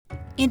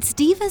It's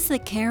Divas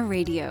That Care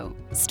Radio.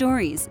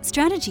 Stories,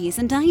 strategies,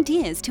 and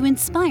ideas to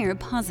inspire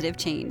positive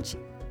change.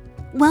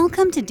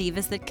 Welcome to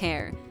Divas That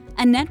Care,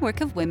 a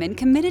network of women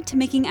committed to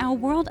making our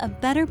world a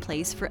better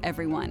place for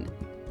everyone.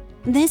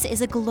 This is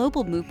a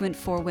global movement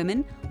for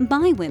women,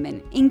 by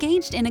women,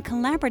 engaged in a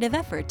collaborative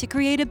effort to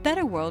create a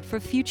better world for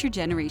future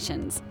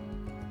generations.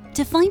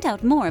 To find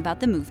out more about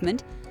the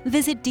movement,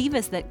 visit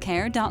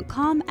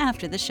divasthatcare.com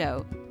after the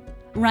show.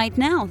 Right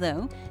now,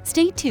 though,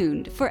 stay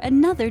tuned for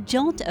another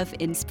jolt of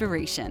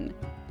inspiration.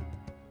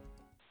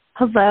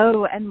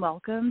 Hello, and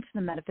welcome to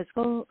the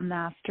Metaphysical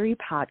Mastery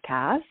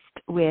Podcast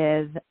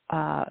with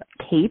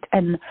Kate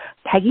and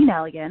Peggy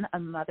Nelligan, a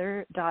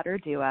mother-daughter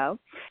duo.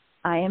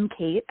 I am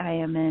Kate. I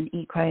am an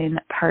equine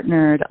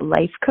partnered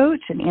life coach,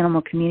 an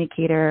animal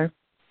communicator,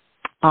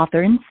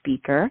 author, and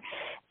speaker.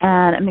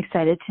 And I'm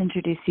excited to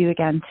introduce you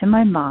again to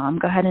my mom.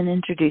 Go ahead and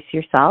introduce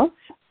yourself.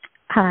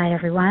 Hi,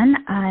 everyone.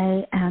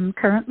 I am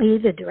currently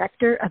the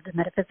director of the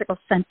Metaphysical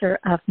Center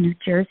of New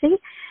Jersey.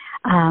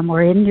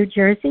 We're in New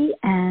Jersey,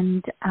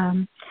 and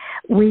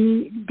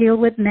we deal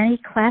with many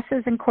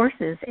classes and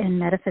courses in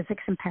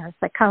metaphysics and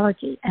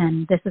parapsychology,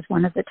 and this is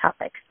one of the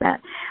topics that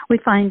we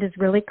find is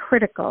really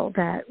critical,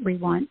 that we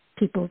want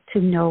people to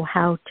know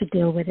how to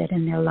deal with it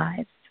in their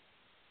lives.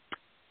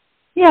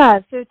 Yeah,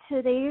 so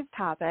today's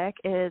topic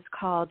is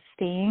called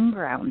Staying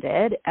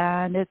Grounded,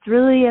 and it's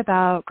really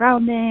about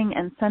grounding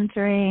and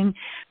centering.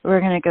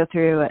 We're going to go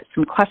through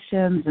some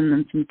questions and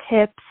then some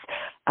tips.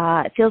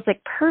 It feels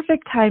like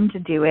perfect time to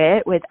do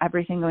it with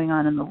everything going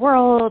on in the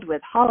world,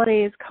 with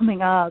holidays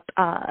coming up,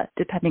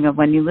 depending on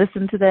when you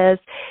listen to this.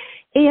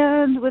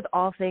 And with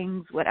all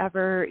things,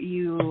 whatever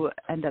you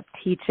end up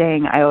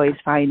teaching, I always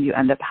find you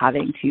end up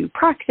having to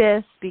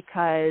practice,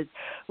 because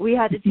we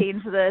had to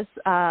change this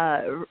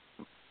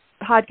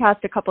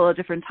podcast a couple of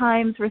different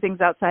times for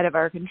things outside of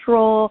our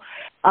control.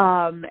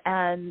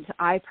 And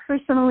I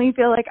personally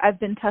feel like I've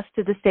been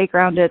tested to stay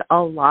grounded a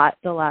lot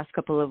the last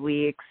couple of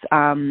weeks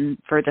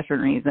for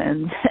different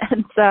reasons.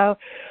 And so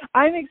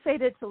I'm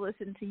excited to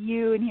listen to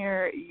you and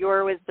hear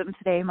your wisdom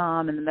today,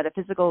 Mom, and the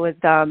metaphysical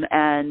wisdom,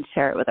 and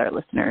share it with our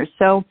listeners.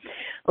 So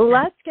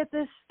let's get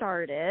this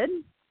started.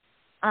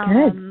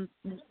 Good.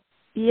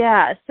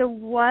 Yeah. So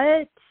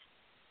what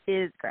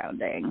is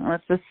grounding?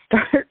 Let's just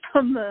start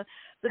from the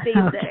basics.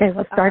 Okay,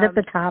 we'll start at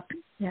the top.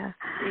 Yeah.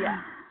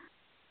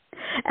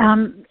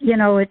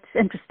 It's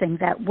interesting.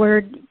 That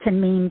word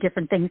can mean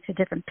different things to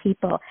different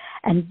people,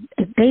 and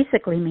it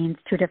basically means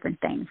two different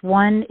things.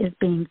 One is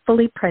being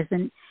fully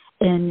present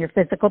in your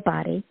physical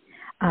body.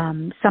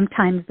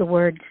 Sometimes the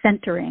word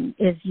centering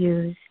is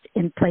used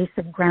in place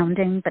of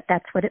grounding, but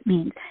that's what it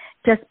means.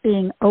 Just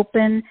being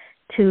open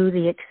to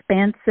the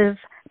expansive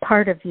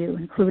part of you,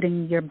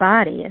 including your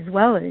body, as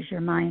well as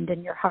your mind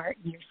and your heart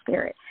and your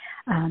spirit.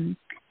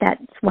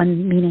 That's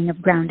one meaning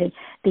of grounding.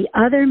 The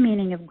other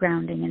meaning of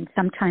grounding, and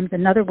sometimes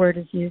another word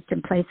is used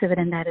in place of it,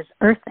 and that is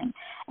earthing.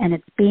 And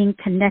it's being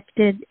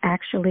connected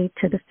actually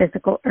to the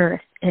physical earth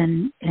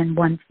in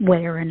one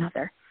way or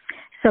another.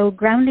 So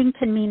grounding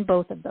can mean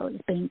both of those,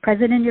 being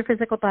present in your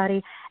physical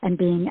body and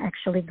being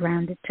actually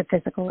grounded to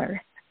physical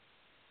earth.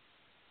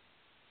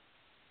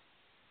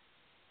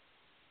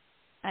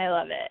 I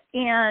love it.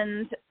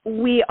 And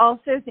we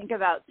also think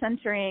about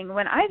centering.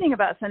 When I think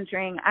about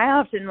centering, I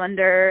often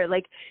wonder,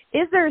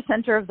 is there a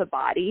center of the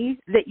body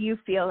that you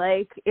feel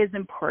like is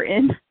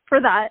important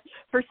for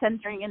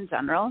centering in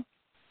general?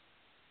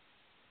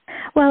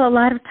 Well, a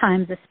lot of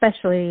times,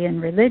 especially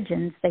in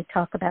religions, they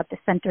talk about the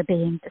center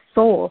being the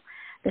soul,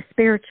 the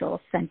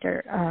spiritual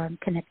center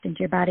connecting to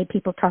your body.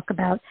 People talk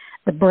about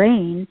the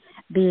brain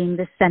being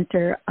the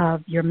center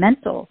of your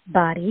mental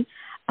body,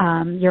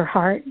 your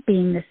heart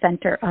being the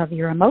center of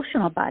your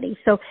emotional body.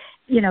 So,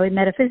 in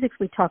metaphysics,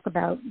 we talk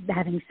about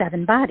having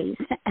 7 bodies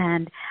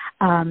and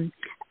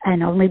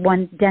only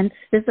one dense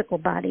physical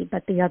body,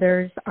 but the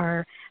others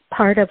are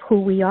part of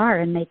who we are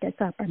and make us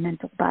up, our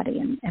mental body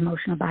and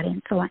emotional body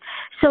and so on.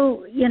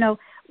 So,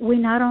 we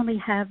not only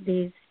have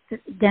these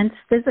dense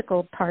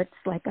physical parts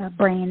like a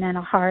brain and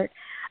a heart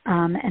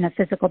and a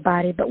physical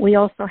body, but we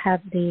also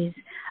have these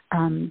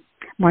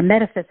more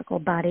metaphysical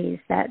bodies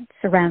that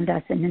surround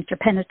us and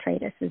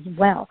interpenetrate us as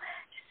well.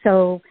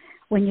 So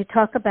when you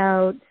talk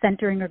about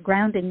centering or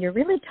grounding, you're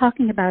really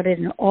talking about it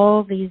in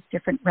all these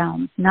different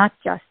realms, not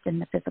just in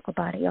the physical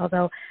body,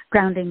 although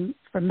grounding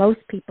for most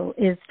people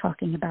is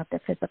talking about the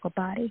physical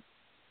body.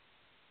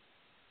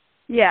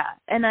 Yeah,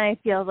 and I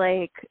feel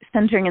like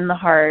centering in the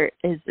heart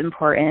is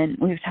important.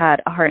 We've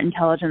had a heart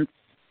intelligence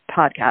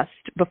podcast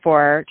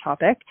before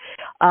topic.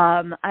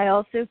 I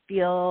also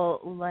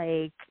feel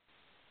like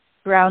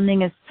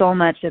grounding is so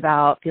much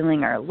about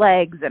feeling our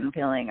legs and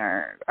feeling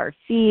our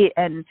feet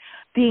and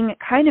being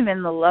kind of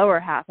in the lower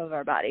half of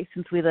our body,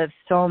 since we live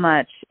so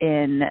much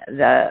in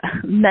the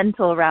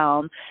mental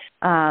realm.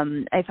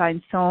 I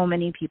find so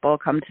many people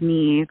come to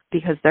me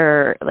because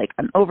they're like,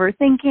 I'm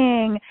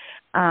overthinking,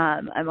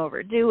 I'm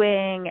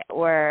overdoing,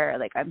 or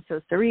like I'm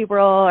so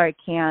cerebral, or I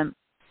can't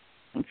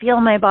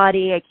feel my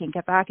body. I can't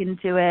get back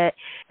into it.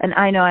 And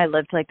I know I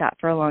lived like that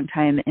for a long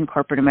time in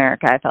corporate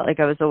America. I felt like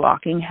I was a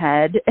walking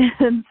head.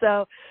 And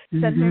so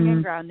centering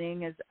and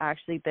grounding has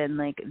actually been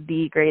like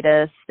the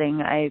greatest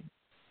thing I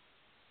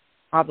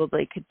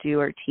probably could do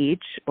or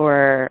teach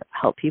or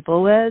help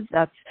people with.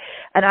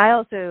 And I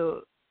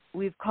also,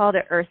 we've called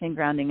it earthing,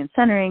 grounding, and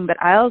centering, but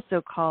I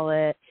also call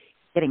it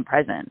getting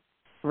present,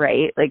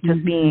 right? Like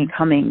just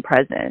becoming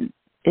present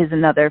is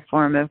another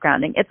form of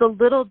grounding. It's a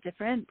little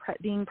different.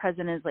 Being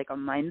present is like a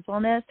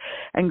mindfulness,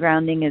 and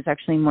grounding is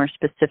actually more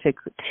specific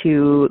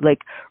to like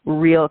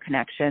real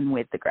connection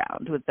with the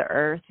ground, with the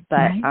earth.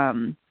 But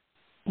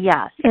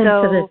yeah, so into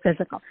the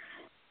physical.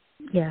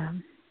 Yeah.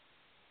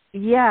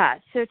 Yeah.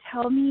 So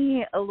tell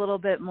me a little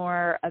bit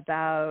more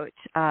about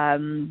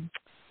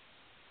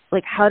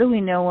like how do we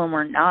know when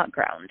we're not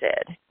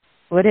grounded?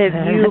 What have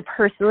you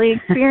personally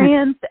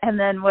experienced, and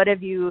then how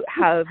have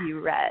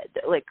you read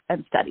like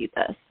and studied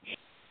this?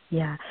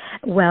 Yeah.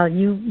 Well,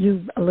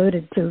 you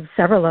alluded to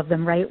several of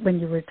them right when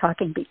you were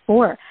talking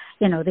before.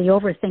 You know, the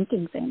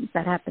overthinking things,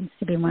 that happens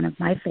to be one of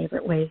my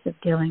favorite ways of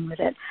dealing with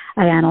it.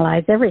 I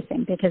analyze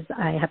everything because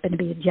I happen to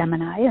be a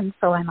Gemini, and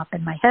so I'm up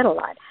in my head a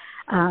lot.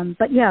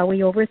 But yeah, we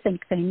overthink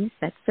things.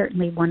 That's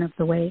certainly one of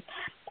the ways.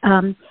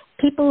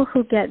 People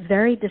who get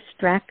very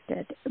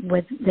distracted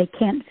they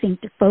can't seem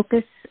to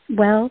focus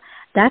well,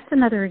 that's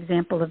another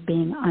example of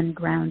being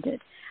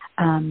ungrounded.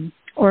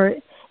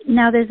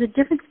 Now, there's a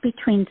difference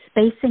between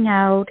spacing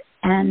out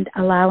and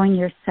allowing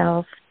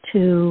yourself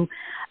to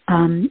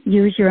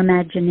use your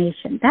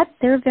imagination.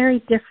 They're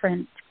very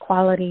different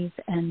qualities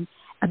and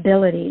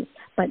abilities.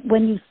 But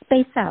when you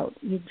space out,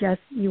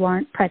 you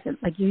aren't present.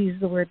 Like you use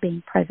the word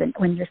being present.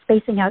 When you're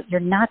spacing out, you're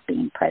not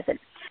being present.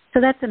 So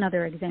that's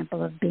another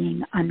example of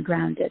being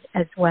ungrounded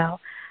as well.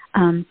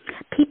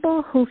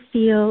 People who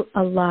feel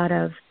a lot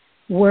of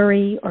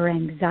worry or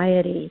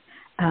anxiety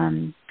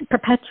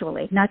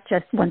perpetually, not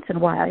just once in a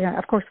while. You know,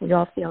 of course, we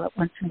all feel it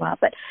once in a while,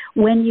 but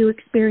when you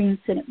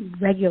experience it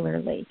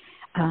regularly,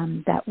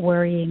 that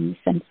worrying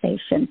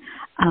sensation,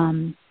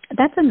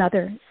 that's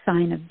another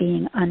sign of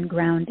being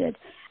ungrounded.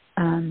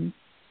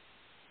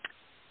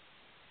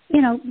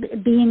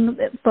 Being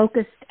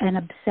focused and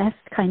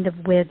obsessed kind of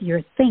with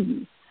your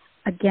things.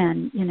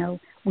 Again,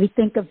 we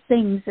think of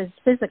things as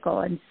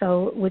physical, and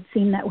so it would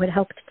seem that would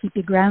help to keep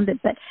you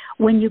grounded. But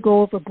when you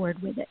go overboard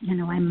with it,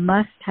 I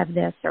must have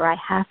this or I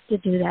have to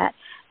do that,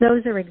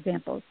 those are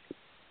examples,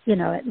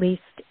 at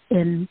least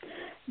in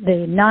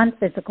the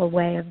non-physical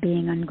way of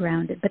being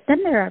ungrounded. But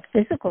then there are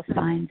physical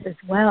signs as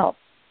well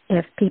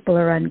if people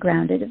are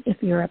ungrounded. If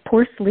you're a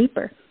poor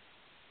sleeper,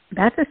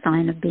 that's a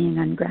sign of being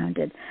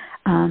ungrounded.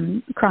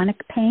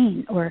 Chronic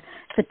pain or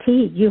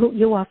fatigue.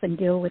 You often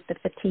deal with the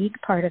fatigue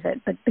part of it,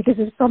 but because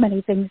there's so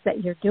many things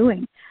that you're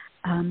doing.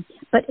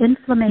 But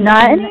inflammation.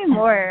 Not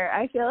anymore.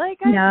 I feel like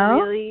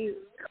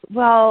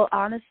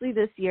honestly,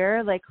 this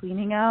year, like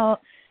cleaning out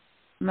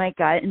my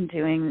gut and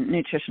doing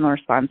nutritional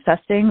response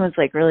testing was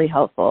like really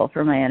helpful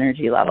for my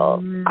energy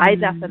level. I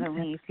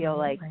definitely feel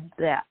like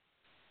that.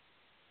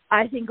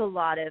 I think a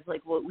lot of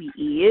like what we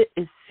eat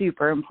is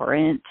super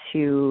important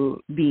to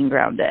being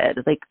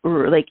grounded. Like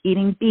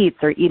eating beets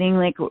or eating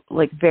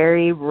like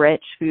very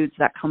rich foods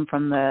that come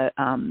from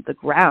the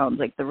ground,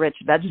 like the rich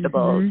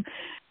vegetables,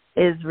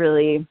 is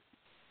really.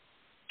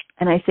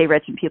 And I say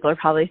rich, and people are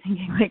probably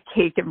thinking like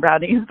cake and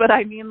brownies, but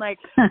I mean like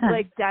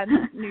dense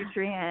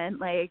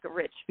nutrient, like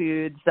rich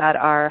foods that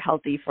are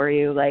healthy for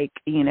you, like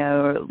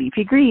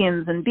leafy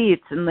greens and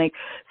beets and like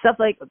stuff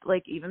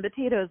like even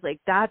potatoes, like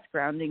that's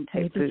grounding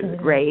type food,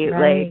 right?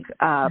 Like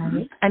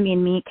I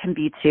mean meat can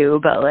be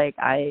too, but like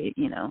I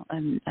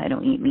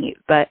don't eat meat,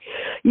 but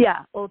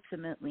yeah,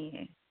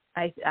 ultimately.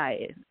 I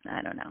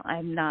don't know.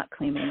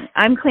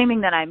 I'm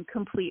claiming that I'm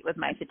complete with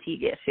my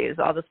fatigue issues.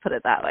 I'll just put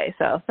it that way.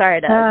 So sorry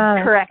to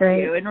correct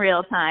you in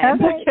real time.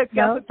 Okay. Keep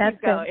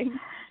going.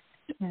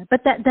 Yeah,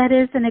 but that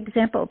is an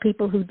example.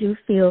 People who do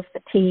feel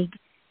fatigue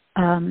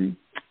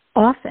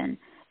often,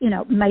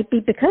 might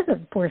be because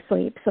of poor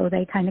sleep, so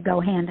they kind of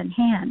go hand in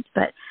hand.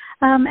 But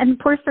and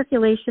poor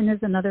circulation is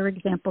another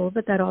example,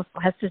 but that also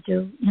has to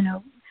do,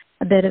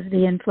 a bit of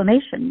the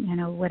inflammation,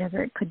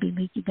 whatever it could be,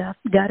 leaky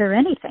gut or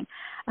anything.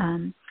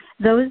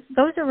 Those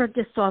are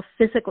just all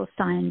physical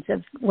signs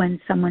of when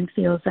someone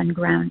feels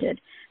ungrounded.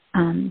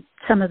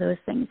 Some of those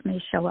things may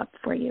show up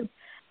for you.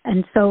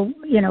 And so,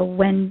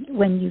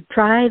 when you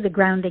try the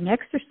grounding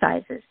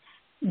exercises,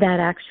 that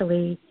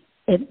actually,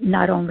 it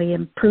not only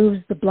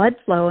improves the blood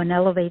flow and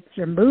elevates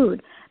your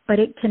mood, but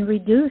it can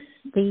reduce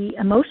the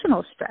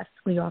emotional stress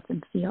we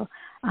often feel,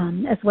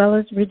 as well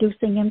as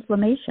reducing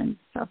inflammation.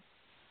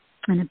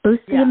 And it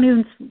boosts the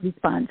immune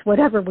response.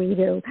 Whatever we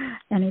do,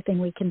 anything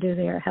we can do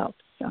there helps.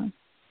 So.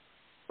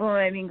 Well,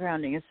 I mean,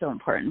 grounding is so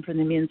important for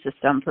the immune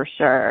system for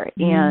sure,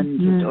 and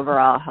just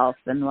overall health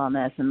and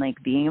wellness, and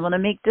like being able to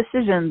make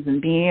decisions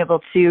and being able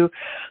to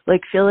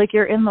like feel like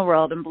you're in the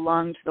world and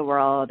belong to the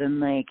world, and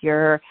like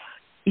I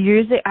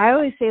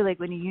always say, like,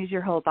 when you use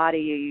your whole body,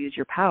 you use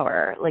your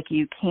power. Like,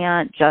 you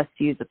can't just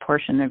use a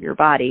portion of your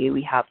body.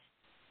 We have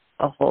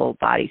a whole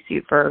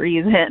bodysuit for a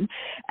reason.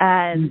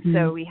 And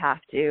so we have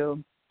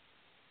to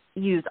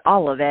use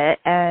all of it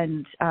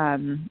and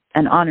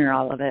honor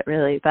all of it,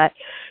 really. But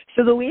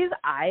so the ways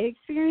I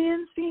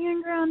experience being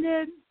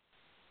ungrounded,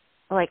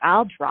 like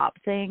I'll drop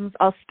things,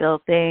 I'll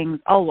spill things,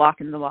 I'll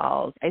walk in the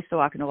walls. I used to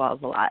walk in the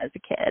walls a lot as a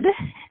kid,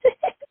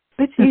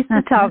 which he used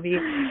to tell me.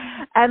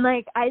 And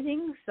like, I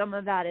think some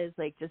of that is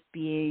like just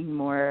being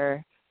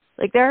more,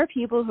 like there are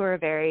people who are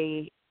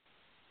very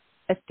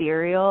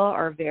ethereal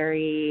or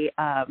very,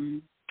 I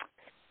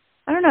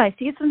don't know, I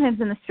see it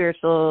sometimes in the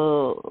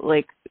spiritual,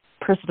 like,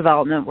 personal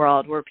development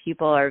world where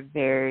people are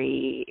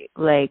very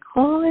like,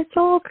 oh, it's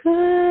all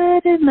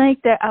good, and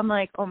like that. I'm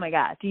like, oh my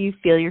God, do you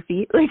feel your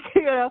feet? Like,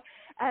 you know.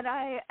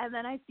 And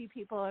then I see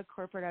people in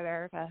corporate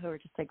America who are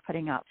just like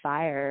putting out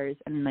fires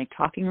and like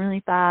talking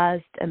really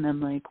fast, and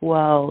then like,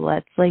 whoa,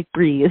 let's like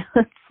breathe,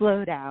 let's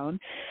slow down.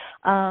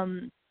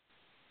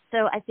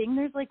 So I think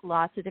there's like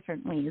lots of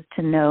different ways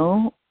to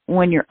know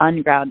when you're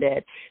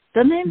ungrounded.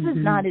 Sometimes it's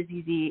not as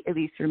easy, at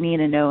least for me,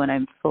 to know when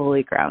I'm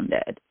fully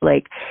grounded.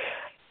 Like,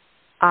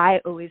 I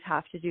always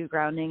have to do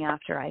grounding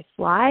after I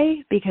fly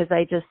because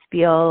I just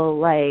feel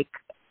like,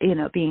 you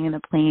know, being in a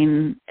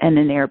plane and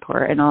an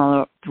airport and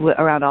all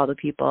around all the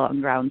people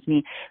ungrounds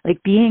me.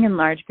 Like being in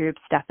large groups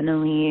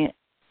definitely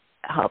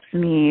helps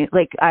me.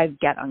 Like I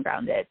get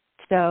ungrounded.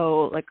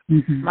 So like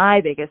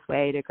my biggest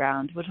way to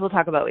ground, which we'll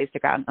talk about ways to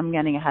ground, I'm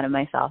getting ahead of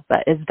myself,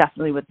 but it's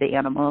definitely with the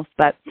animals.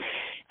 But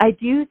I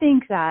do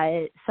think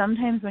that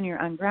sometimes when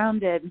you're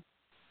ungrounded,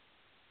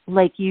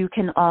 like you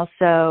can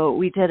also,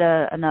 we did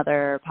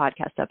another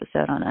podcast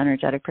episode on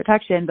energetic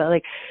protection, but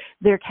like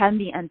there can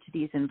be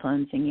entities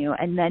influencing you,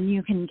 and then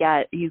you can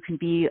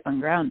be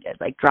ungrounded,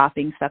 like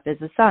dropping stuff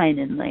is a sign,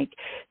 and like,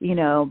 you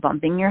know,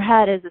 bumping your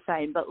head is a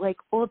sign. But like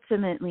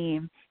ultimately,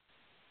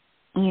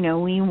 you know,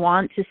 we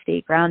want to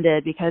stay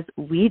grounded because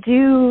we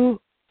do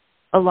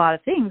a lot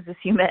of things as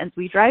humans.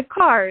 We drive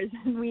cars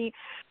and we,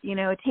 you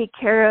know, take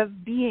care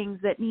of beings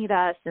that need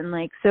us. And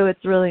like, so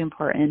it's really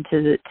important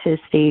to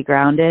stay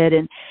grounded.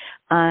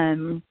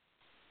 And,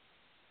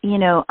 you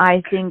know,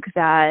 I think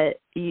that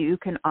you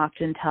can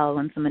often tell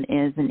when someone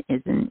is and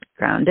isn't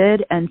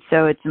grounded. And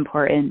so it's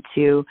important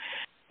to,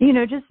 you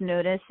know, just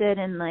notice it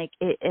and like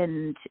it,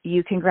 and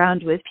you can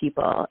ground with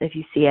people if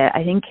you see it.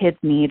 I think kids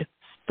need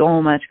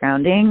so much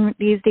grounding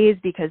these days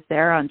because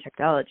they're on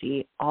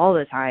technology all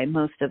the time,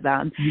 most of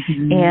them.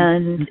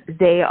 And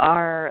they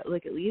are,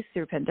 like, at least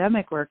through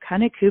pandemic, we're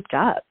kind of cooped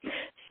up.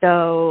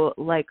 So,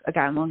 like,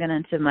 again, we'll get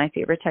into my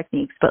favorite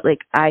techniques, but, like,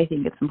 I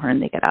think it's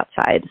important to get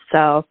outside.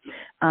 So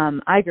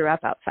I grew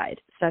up outside.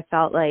 So I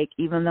felt like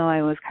even though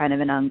I was kind of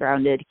an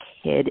ungrounded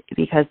kid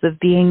because of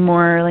being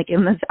more, like,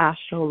 in this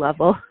astral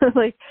level,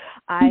 like,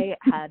 I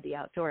had the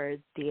outdoors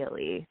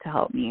daily to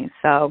help me.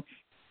 So,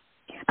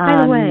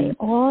 by the way,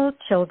 all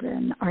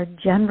children are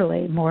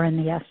generally more in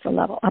the astral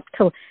level, up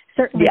to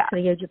certainly to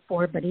the age of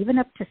 4, but even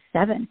up to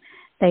 7.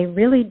 They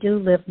really do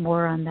live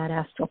more on that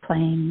astral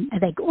plane.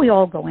 And we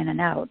all go in and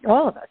out.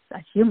 All of us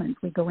as humans,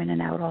 we go in and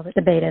out, all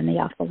the beta and the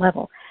alpha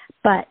level.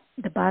 But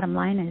the bottom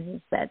line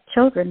is that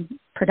children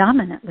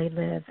predominantly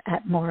live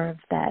at more of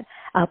that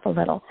alpha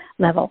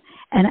level.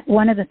 And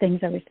one of the things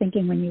I was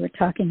thinking when you were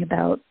talking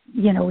about,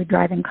 you know, we're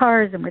driving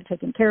cars and we're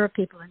taking care of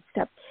people and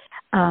stuff,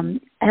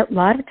 a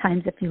lot of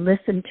times if you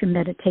listen to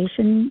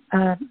meditation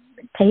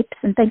tapes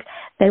and things,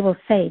 they will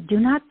say, do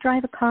not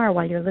drive a car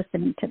while you're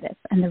listening to this.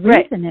 And the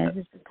reason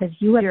is because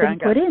you have been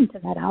put into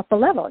that alpha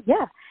level.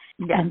 Yeah.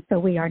 And so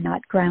we are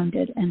not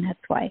grounded, and that's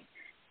why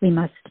we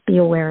must be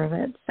aware of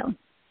it. So.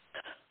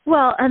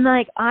 Well, and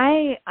like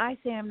I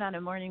say I'm not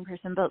a morning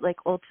person, but like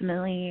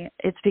ultimately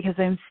it's because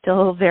I'm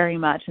still very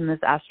much in this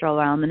astral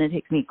realm, and it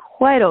takes me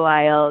quite a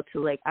while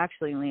to like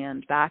actually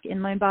land back in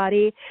my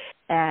body.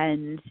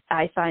 And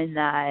I find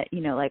that,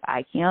 you know, like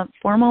I can't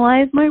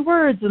formalize my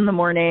words in the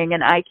morning,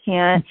 and I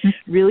can't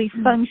really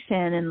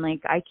function, and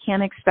like I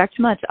can't expect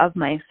much of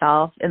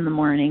myself in the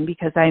morning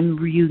because I'm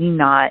really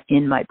not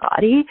in my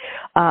body.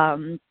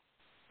 And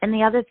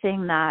the other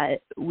thing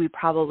that we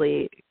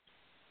probably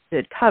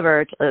should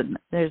cover,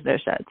 there's no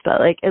shoulds, but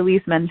like at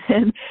least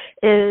mention,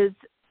 is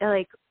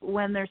like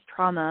when there's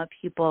trauma,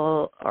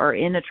 people are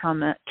in a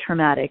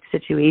traumatic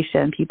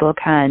situation, people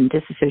can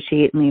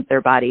disassociate and leave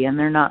their body, and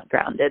they're not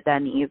grounded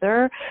then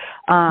either.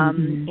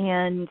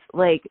 And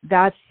like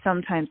that's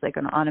sometimes like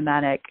an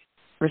automatic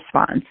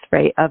response,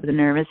 right, of the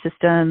nervous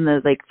system.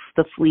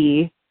 The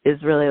flee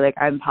is really like,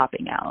 I'm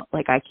popping out,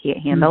 like I can't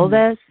handle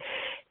this.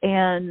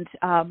 And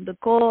the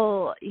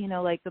goal, you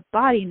know, like the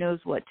body knows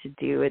what to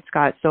do. It's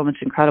got so much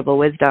incredible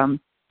wisdom.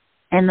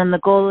 And then the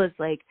goal is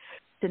like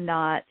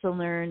to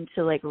learn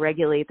to like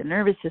regulate the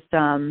nervous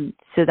system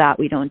so that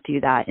we don't do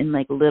that in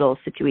like little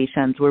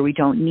situations where we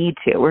don't need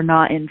to. We're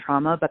not in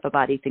trauma, but the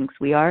body thinks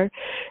we are.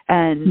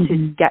 And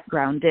to get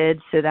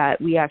grounded so that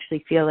we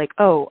actually feel like,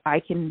 oh, I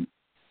can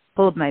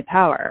hold my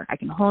power. I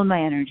can hold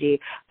my energy.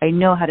 I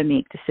know how to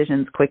make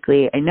decisions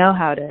quickly. I know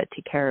how to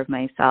take care of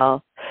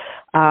myself.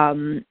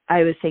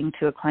 I was saying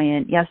to a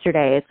client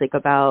yesterday, it's like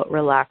about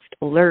relaxed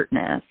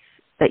alertness.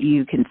 that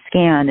you can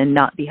scan and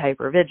not be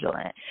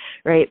hypervigilant,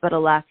 right? But a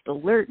lack of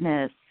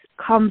alertness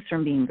comes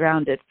from being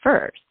grounded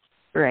first,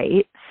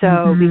 right?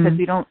 So because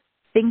we don't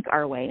think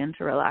our way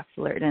into relaxed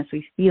alertness,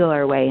 we feel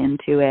our way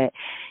into it,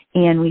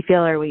 and we feel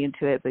our way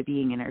into it by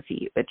being in our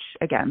feet, which,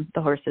 again,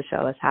 the horses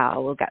show us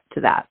how. We'll get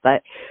to that.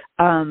 But,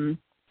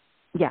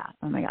 yeah,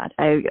 oh, my God.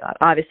 I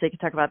obviously could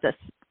talk about this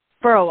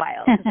for a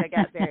while because I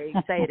get very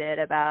excited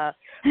about,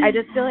 I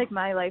just feel like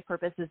my life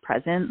purpose is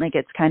present. Like,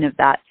 it's kind of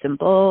that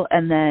simple.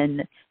 And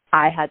then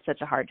I had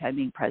such a hard time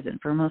being present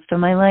for most of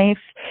my life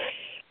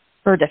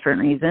for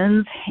different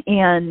reasons.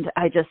 And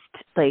I just,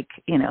 like,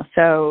 you know,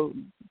 so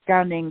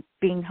grounding,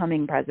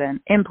 becoming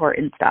present,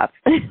 important stuff.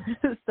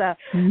 So,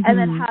 and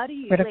then how do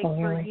you, critical, like,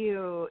 for really.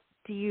 You,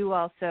 do you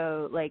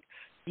also, like,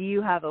 do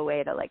you have a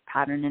way to, like,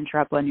 pattern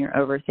interrupt when you're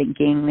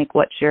overthinking? Like,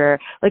 what's your,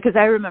 like, because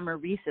I remember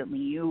recently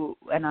you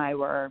and I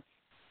were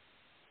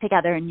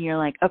together and you're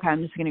like, okay,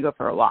 I'm just going to go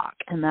for a walk.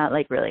 And that,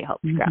 like, really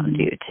helps ground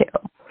you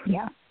too.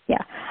 Yeah.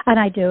 Yeah. And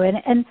I do.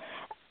 And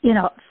you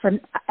know,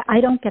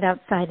 I don't get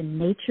outside in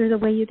nature the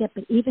way you get,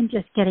 but even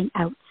just getting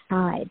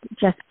outside,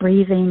 just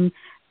breathing,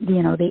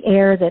 you know, the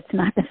air that's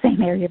not the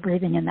same air you're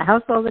breathing in the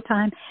house all the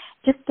time,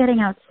 just getting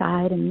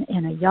outside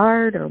in a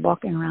yard or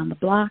walking around the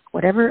block,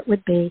 whatever it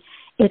would be,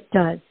 it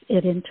does.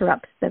 It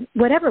interrupts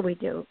whatever we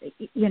do.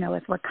 You know,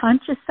 if we're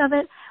conscious of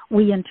it,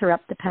 we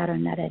interrupt the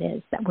pattern that it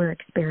is that we're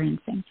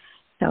experiencing.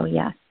 So,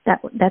 yeah,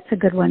 that's a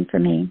good one for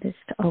me, is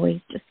to always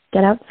just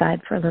get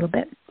outside for a little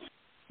bit,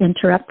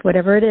 interrupt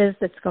whatever it is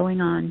that's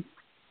going on.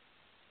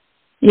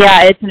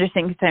 Yeah, it's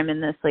interesting because I'm in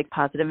this, like,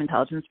 positive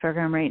intelligence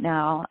program right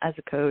now as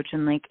a coach,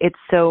 and, like, it's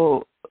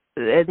so,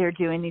 they're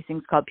doing these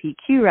things called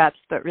PQ reps,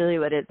 but really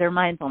what they're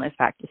mindfulness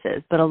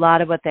practices, but a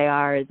lot of what they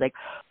are is, like,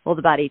 hold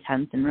the body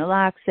tense and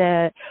relax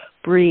it,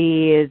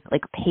 breathe,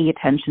 like, pay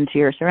attention to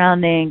your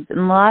surroundings, and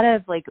a lot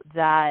of, like,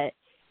 that,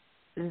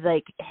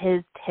 like,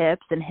 his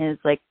tips and his,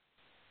 like,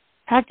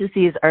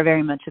 practices are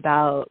very much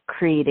about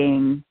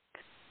creating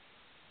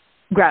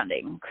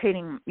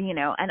creating, you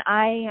know, and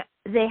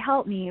they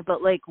help me,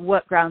 but, like,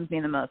 what grounds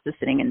me the most is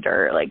sitting in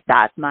dirt. Like,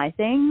 that's my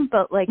thing,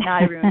 but, like,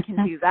 not everyone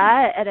can do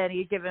that at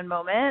any given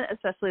moment,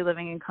 especially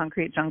living in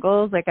concrete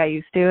jungles like I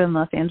used to in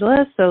Los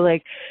Angeles. So,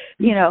 like,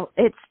 you know,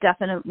 it's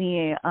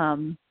definitely,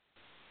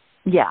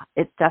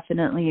 it's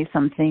definitely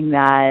something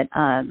that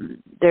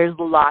there's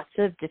lots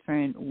of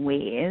different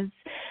ways.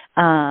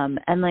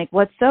 And, like,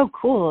 what's so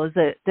cool is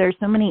that there's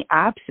so many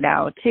apps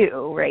now,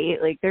 too, right?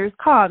 Like, there's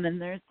Calm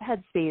and there's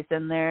Headspace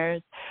and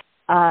there's,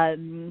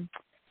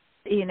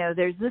 you know,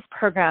 there's this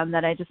program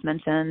that I just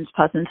mentioned,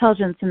 Positive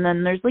Intelligence, and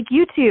then there's, like,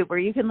 YouTube where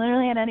you can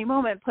literally at any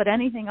moment put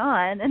anything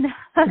on and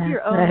have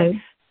your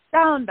own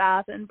sound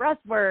bath and breath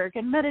work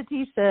and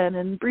meditation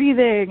and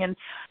breathing. And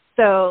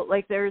so,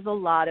 like, there's a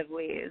lot of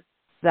ways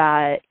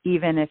that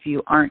even if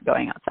you aren't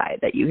going outside,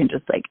 that you can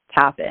just, like,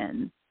 tap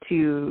in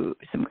to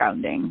some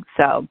grounding.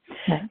 So,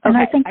 and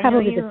I think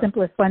probably the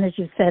simplest one, as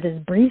you said, is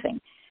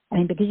breathing. I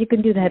mean, because you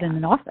can do that in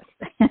an office.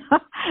 You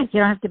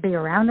don't have to be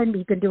around them.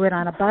 You can do it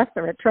on a bus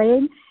or a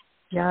train.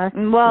 Just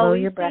slow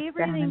your breath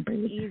down and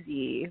breathe.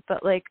 Easy,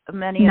 but, like,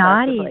 many of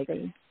us easy.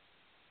 Like,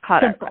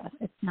 caught simple.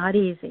 It's not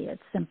easy.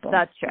 It's simple.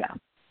 That's true.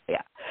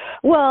 Yeah.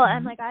 Well,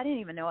 and, like, I didn't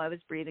even know I was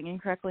breathing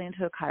incorrectly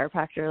until a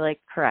chiropractor, like,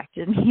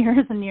 corrected me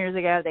years and years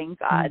ago, thank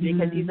God,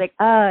 because he's like,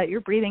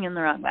 you're breathing in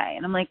the wrong way.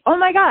 And I'm like, oh,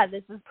 my God,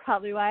 this is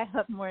probably why I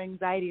have more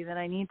anxiety than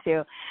I need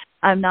to.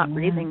 I'm not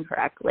breathing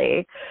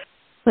correctly.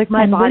 Like,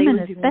 my body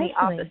was doing the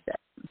opposite.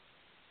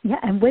 Yeah,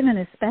 and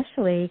women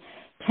especially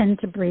tend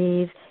to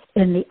breathe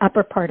in the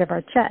upper part of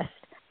our chest.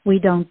 We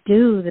don't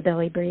do the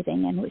belly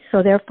breathing. And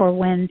so, therefore,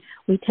 when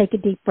we take a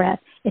deep breath,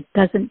 it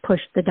doesn't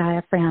push the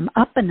diaphragm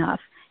up enough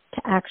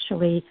to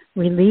actually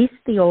release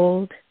the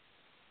old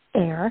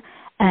air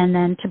and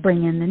then to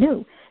bring in the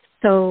new.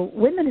 So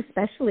women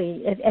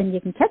especially, and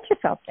you can catch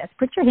yourself, just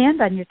put your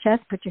hand on your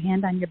chest, put your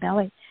hand on your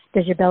belly.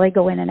 Does your belly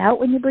go in and out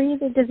when you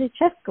breathe, or does your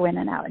chest go in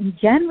and out? And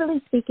generally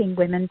speaking,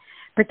 women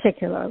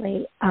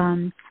particularly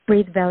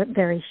breathe very,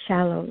 very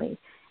shallowly.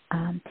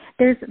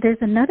 There's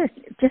another,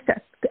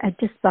 I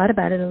just thought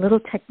about it, a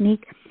little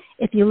technique.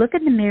 If you look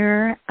in the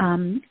mirror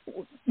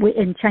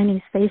in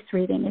Chinese face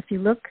reading,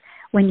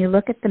 when you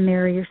look at the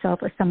mirror yourself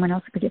or someone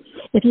else,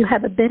 if you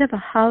have a bit of a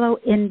hollow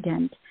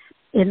indent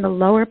in the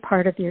lower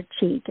part of your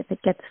cheek, if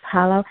it gets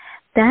hollow,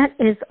 that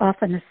is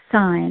often a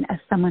sign of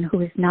someone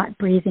who is not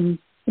breathing,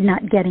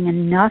 not getting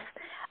enough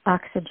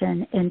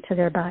oxygen into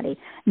their body.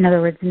 In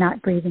other words,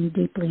 not breathing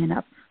deeply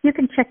enough. You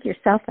can check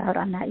yourself out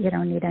on that. You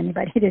don't need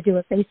anybody to do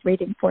a face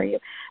reading for you.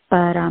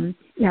 But,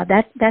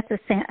 that's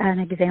an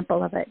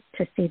example of it,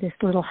 to see this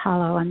little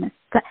hollow on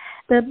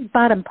the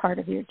bottom part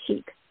of your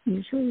cheek,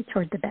 usually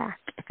toward the back,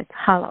 if it's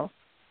hollow.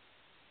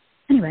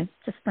 Anyway,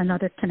 just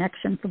another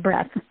connection for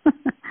breath.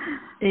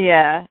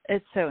 Yeah,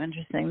 it's so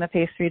interesting. The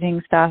face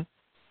reading stuff,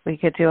 we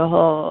could do a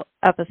whole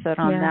episode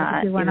on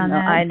that. Do one on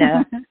that. I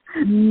know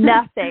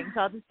nothing,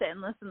 so I'll just sit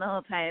and listen the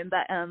whole time.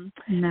 But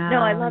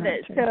no, I love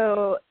it. True.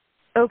 So,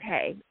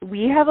 okay,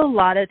 we have a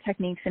lot of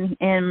techniques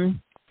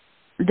in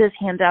this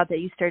handout that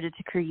you started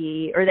to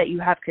create or that you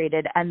have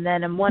created. And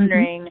then I'm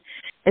wondering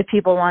if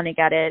people want to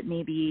get it,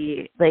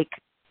 maybe like,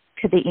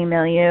 could they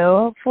email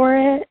you for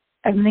it?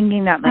 I'm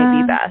thinking that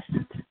might be best.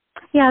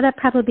 Yeah, that'd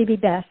probably be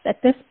best.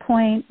 At this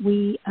point,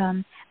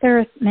 there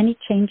are many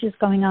changes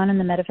going on in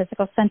the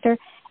Metaphysical Center,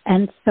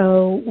 and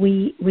so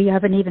we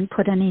haven't even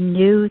put any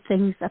new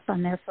things up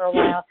on there for a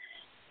while.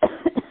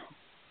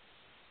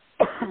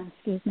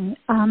 Excuse me.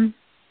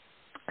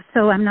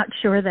 So I'm not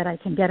sure that I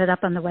can get it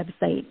up on the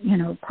website,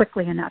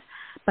 quickly enough.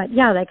 But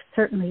yeah, like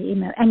certainly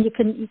email, and you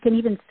can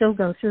even still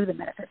go through the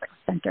Metaphysical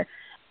Center.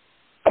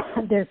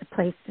 There's a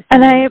place to.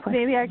 And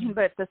maybe I can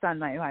put this on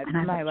my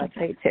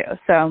website too.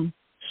 So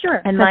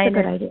sure, and that's a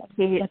good idea.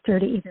 Get through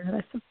to either of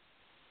us.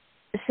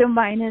 So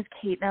mine is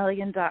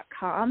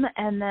KateNelligan.com,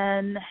 and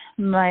then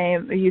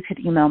you could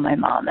email my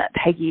mom at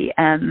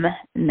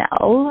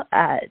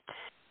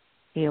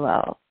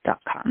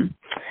PeggyMNell@AOL.com.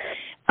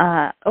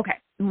 Okay,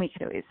 we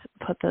could always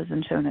put those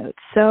in show notes.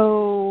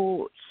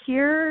 So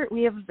here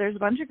there's a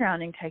bunch of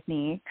grounding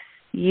techniques.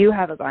 You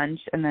have a bunch,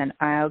 and then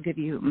I'll give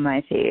you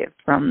my fave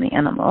from the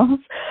animals.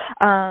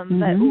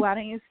 But why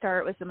don't you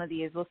start with some of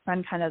these? We'll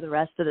spend kind of the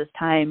rest of this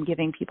time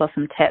giving people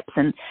some tips.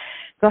 And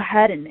go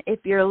ahead, and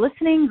if you're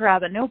listening,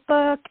 grab a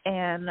notebook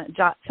and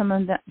jot some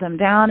of them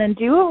down and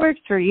do what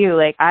works for you.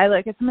 Like, I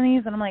look at some of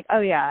these, and I'm like,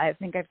 oh, yeah, I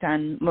think I've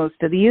done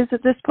most of these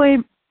at this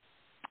point,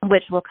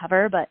 which we'll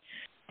cover. But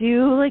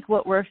do like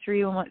what works for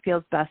you and what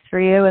feels best for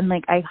you. And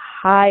like, I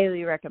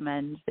highly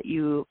recommend that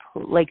you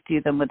like do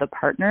them with a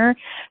partner,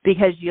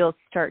 because you'll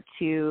start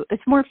to,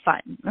 it's more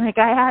fun. Like,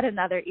 I had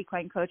another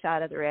equine coach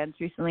out at the ranch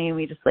recently, and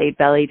we just laid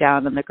belly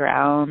down on the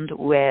ground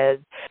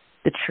with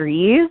the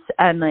trees,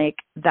 and like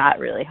that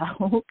really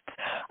helped.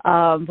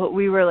 But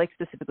we were like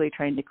specifically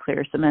trying to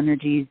clear some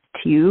energies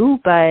too.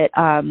 But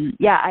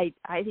yeah, I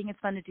think it's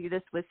fun to do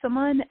this with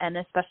someone, and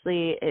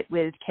especially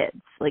with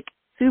kids, like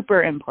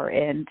super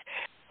important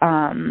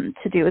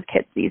to do with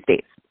kids these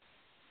days.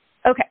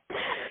 Okay.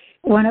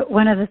 One of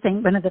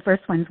the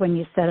first ones when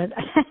you said it,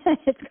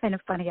 it's kind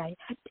of funny. I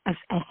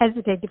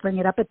hesitate to bring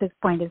it up at this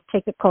point. Is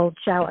take a cold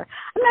shower.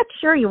 I'm not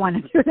sure you want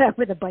to do that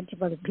with a bunch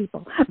of other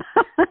people,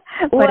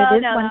 but it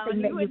is one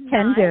thing that you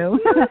can do. You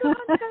would want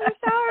to take a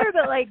shower,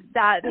 but like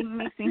that thing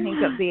makes me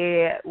think of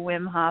the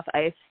Wim Hof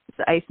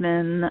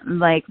Iceman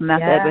like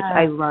method, which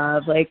I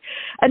love. Like,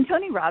 and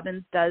Tony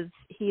Robbins does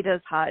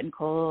hot and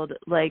cold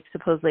like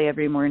supposedly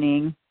every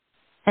morning,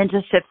 and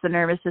just shifts the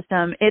nervous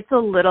system. It's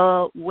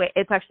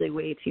actually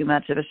way too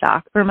much of a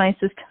shock for my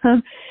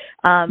system.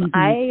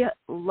 I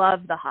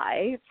love the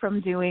high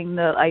from doing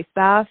the ice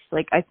baths.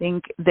 Like, I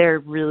think they're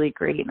really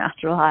great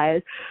natural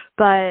highs.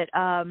 But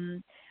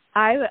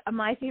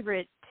my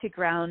favorite to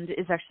ground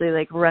is actually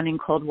like running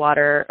cold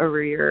water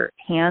over your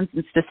hands,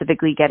 and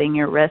specifically getting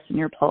your wrist and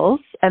your pulse,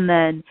 and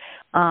then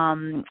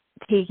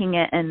taking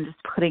it and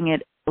just putting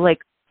it like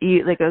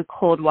a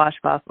cold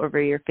washcloth over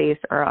your face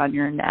or on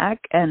your neck,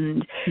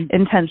 and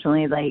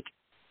intentionally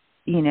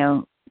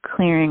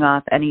clearing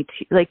off any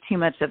too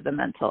much of the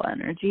mental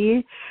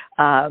energy,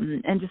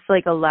 and just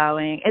like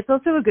allowing. It's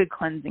also a good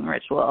cleansing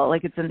ritual.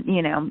 Like, it's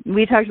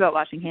we talked about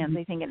washing hands.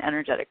 I think an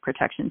energetic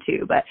protection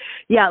too. But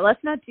yeah,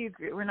 let's not do.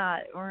 I don't know.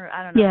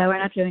 Yeah, we're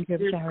not doing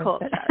group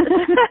showers.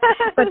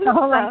 But the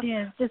whole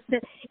idea is just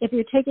that if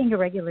you're taking a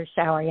regular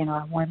shower,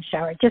 a warm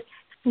shower, just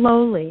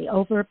slowly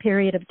over a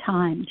period of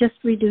time, just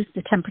reduce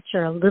the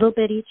temperature a little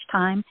bit each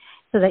time,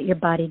 so that your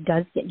body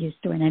does get used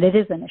to it, and it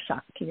isn't a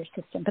shock to your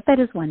system. But that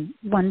is one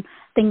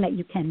thing that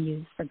you can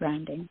use for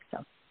grounding.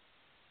 So,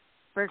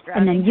 for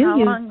grounding, and then you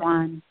use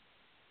one.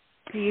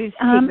 Do you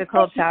take the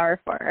cold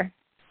shower for?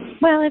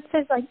 Well, it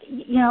says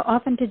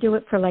often to do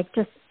it for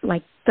just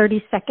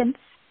 30 seconds,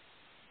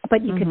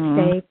 but you could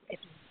say,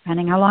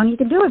 depending how long you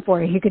can do it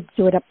for, you could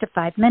do it up to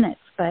 5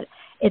 minutes. But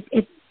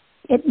it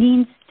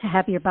means to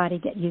have your body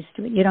get used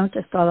to it. You don't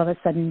just all of a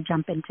sudden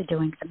jump into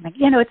doing something.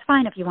 It's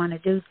fine if you want to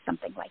do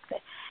something like the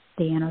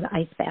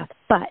ice bath.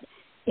 But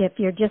if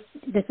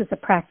this is a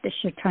practice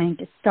you're trying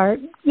to start,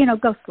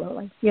 go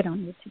slowly. You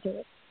don't need to do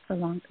it for a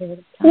long period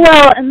of time.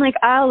 Well, and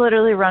I'll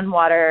literally run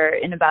water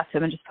in a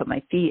bathtub and just put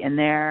my feet in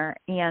there,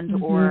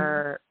 and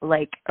or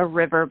a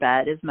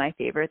riverbed is my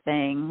favorite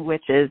thing,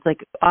 which is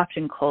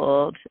often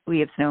cold. We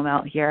have snow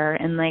melt here,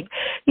 and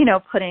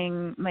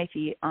putting my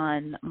feet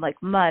on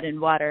mud and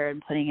water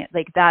and putting it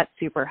that's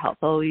super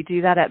helpful. We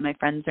do that at my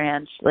friend's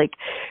ranch,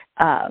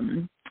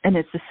 and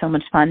it's just so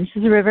much fun.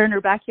 She's a river in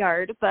her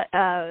backyard, but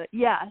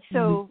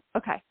so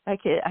okay,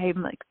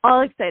 I'm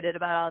all excited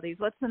about all these.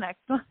 What's the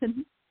next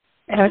one?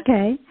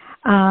 Okay.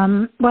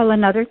 Well,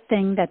 another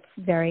thing that's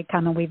very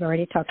common, we've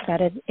already talked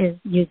about it, is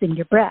using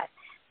your breath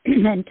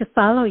and to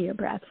follow your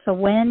breath. So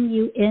when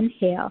you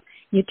inhale,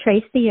 you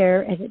trace the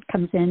air as it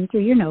comes in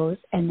through your nose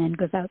and then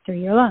goes out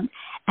through your lungs.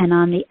 And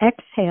on the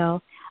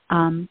exhale,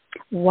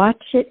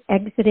 watch it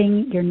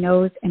exiting your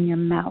nose and your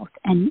mouth,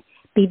 and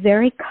be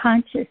very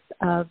conscious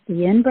of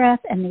the in-breath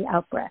and the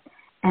out-breath.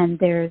 And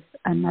there's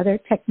another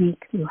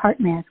technique through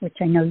HeartMath, which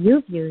I know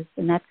you've used,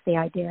 and that's the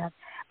idea of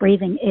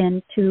breathing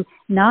in to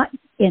not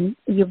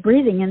you're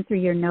breathing in through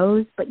your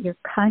nose, but you're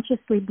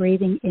consciously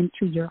breathing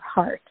into your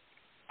heart,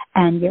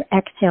 and you're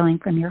exhaling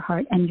from your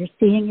heart, and you're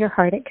seeing your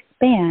heart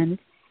expand,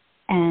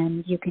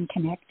 and you can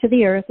connect to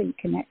the earth, or you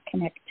can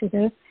connect to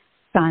the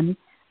sun,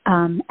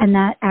 and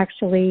that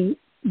actually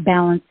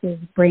balances,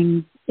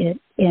 brings it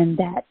in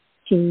that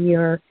chi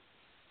or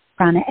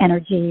prana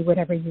energy,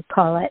 whatever you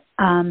call it.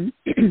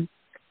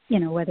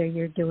 Whether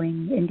you're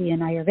doing Indian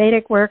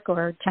Ayurvedic work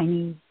or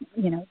Chinese,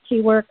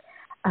 chi work,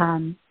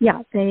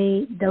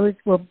 those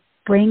will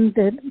bring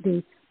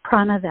the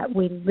prana that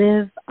we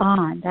live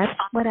on. That's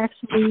what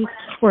actually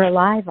we're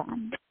alive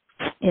on,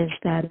 is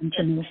that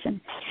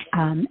information.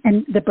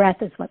 And the breath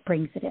is what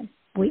brings it in.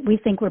 We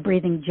think we're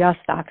breathing just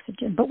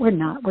oxygen, but we're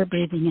not. We're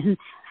breathing in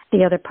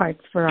the other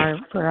parts for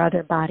our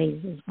other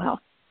bodies as well.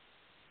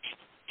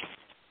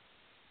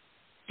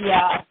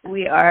 Yeah,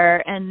 we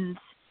are. And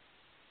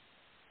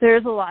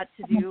there's a lot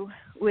to do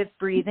with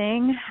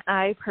breathing.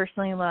 I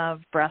personally love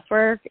breath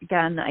work.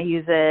 Again, I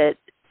use it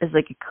as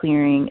like a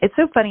clearing. It's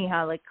so funny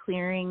how like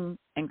clearing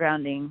and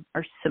grounding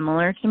are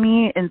similar to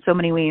me in so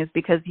many ways,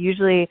 because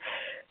usually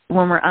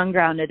when we're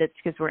ungrounded, it's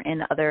because we're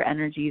in other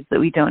energies that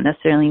we don't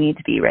necessarily need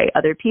to be, right?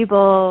 Other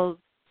people,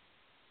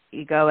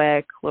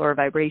 egoic, lower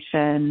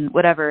vibration,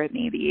 whatever it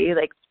may be,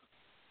 like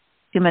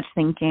too much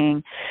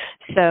thinking.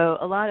 So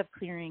a lot of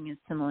clearing is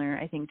similar,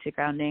 I think, to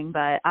grounding,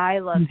 but I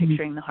love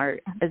picturing the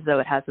heart as though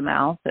it has a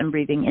mouth and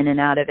breathing in and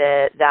out of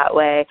it that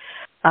way.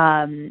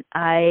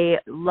 I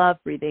love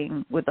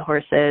breathing with the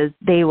horses.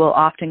 They will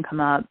often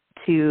come up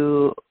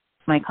to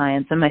my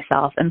clients and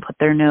myself and put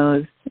their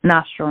nose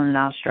nostril to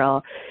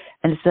nostril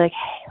and just be like,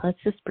 hey, let's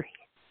just breathe.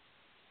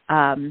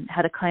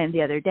 Had a client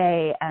the other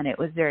day, and it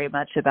was very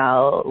much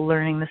about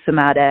learning the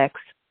somatics,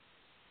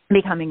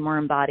 becoming more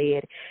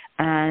embodied.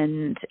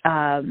 And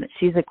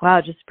she's like,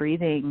 wow, just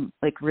breathing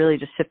like really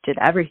just shifted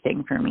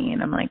everything for me.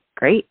 And I'm like,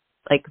 great.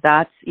 Like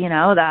that's,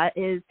 that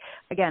is,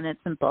 again, it's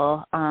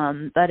simple,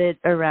 but it's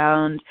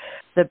around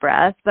the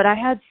breath. But I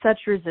had such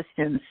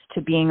resistance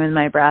to being with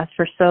my breath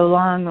for so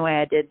long, the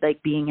way I did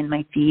like being in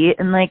my feet.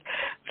 And like,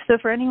 so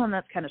for anyone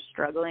that's kind of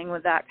struggling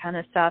with that kind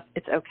of stuff,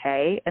 it's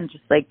okay. And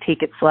just like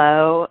take it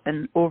slow.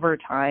 And over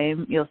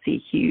time, you'll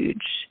see huge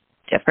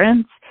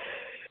difference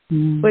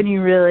when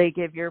you really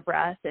give your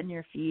breath and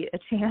your feet a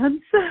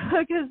chance,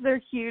 because they're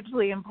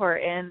hugely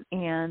important.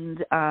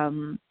 And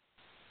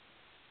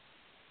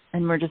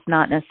we're just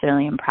not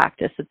necessarily in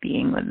practice of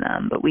being with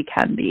them, but we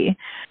can be.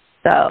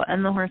 So,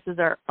 and the horses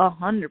are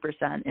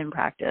 100% in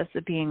practice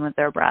of being with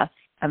their breath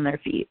and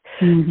their feet.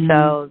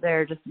 So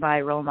they're just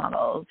my role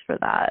models for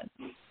that.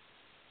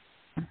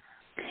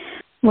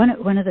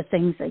 One of the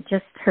things I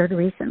just heard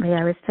recently,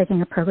 I was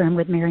taking a program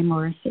with Mary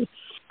Morrissey,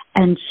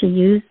 and she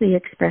used the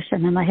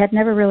expression, and I had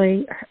never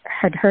really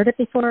had heard it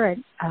before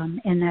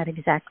in that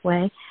exact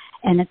way.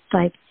 And it's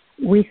like,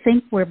 we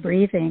think we're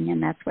breathing,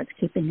 and that's what's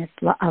keeping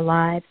us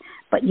alive,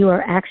 but you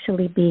are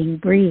actually being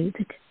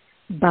breathed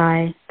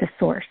by the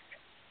source.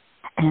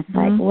 And it's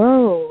like,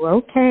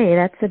 whoa, okay,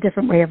 that's a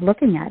different way of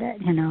looking at it.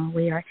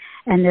 We are.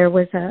 And there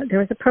was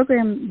a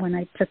program when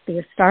I took the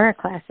Astara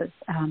classes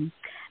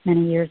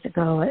many years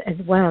ago as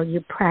well.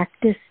 You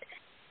practiced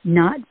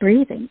not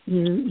breathing.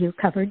 You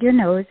covered your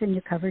nose and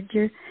you covered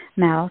your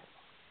mouth,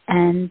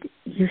 and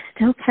you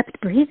still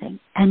kept breathing.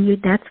 And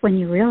that's when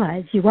you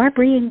realize you are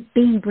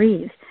being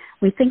breathed.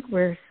 We think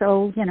we're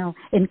so,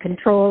 in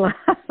control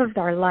of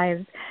our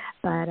lives,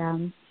 but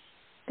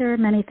there are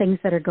many things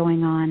that are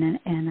going on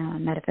in a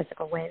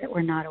metaphysical way that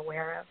we're not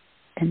aware of.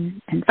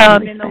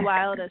 The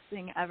wildest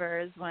thing ever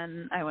is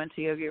when I went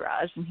to Yogi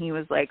Raj and he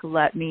was like,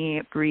 let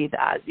me breathe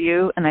as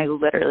you. And I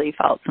literally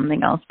felt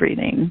something else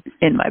breathing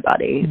in my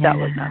body. Yeah. That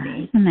was not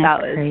me.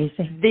 That was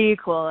crazy. The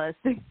coolest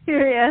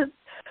experience.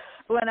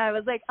 When I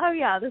was like, oh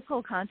yeah, this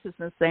whole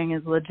consciousness thing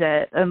is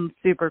legit and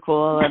super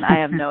cool, and I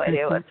have no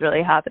idea what's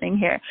really happening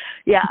here.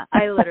 Yeah,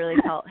 I literally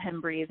felt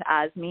him breathe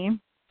as me.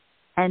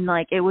 And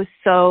like, it was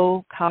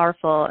so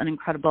powerful and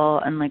incredible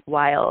and like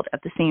wild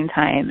at the same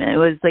time. And it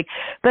was like,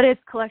 but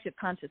it's collective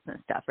consciousness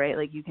stuff, right?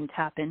 Like you can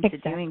tap into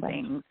doing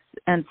things.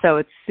 And so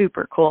it's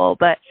super cool.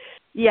 But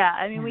yeah,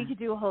 I mean, we could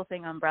do a whole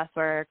thing on breath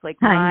work. Like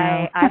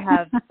I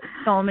have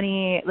so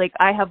many, like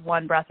I have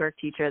one breathwork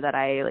teacher that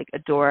I like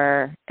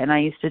adore, and I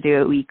used to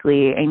do it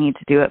weekly. I need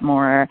to do it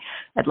more.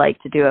 I'd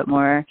like to do it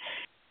more.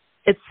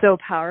 It's so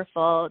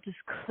powerful.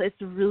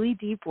 It's really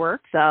deep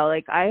work though.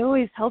 Like I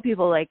always tell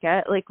people like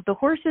the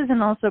horses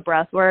and also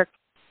breath work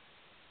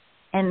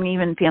and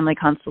even family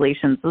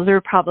constellations. Those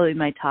are probably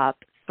my top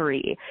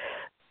 3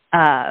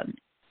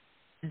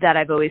 that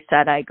I've always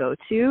said I go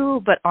to,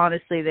 but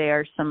honestly, they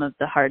are some of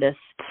the hardest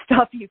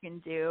stuff you can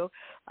do.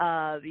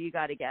 You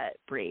got to get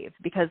brave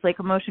because like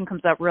emotion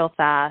comes up real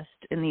fast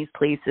in these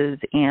places,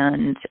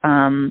 and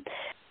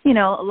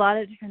a lot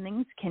of different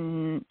things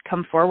can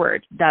come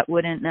forward that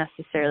wouldn't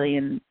necessarily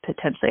in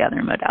potentially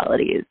other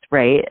modalities,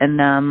 right?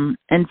 And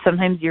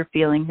sometimes you're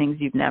feeling things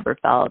you've never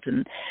felt,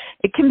 and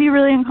it can be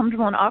really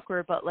uncomfortable and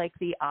awkward, but like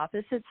the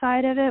opposite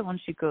side of it,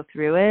 once you go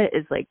through it,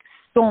 is like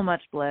so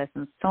much bliss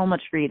and so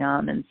much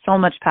freedom and so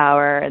much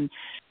power. And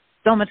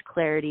so much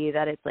clarity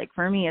that it's like,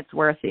 for me, it's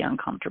worth the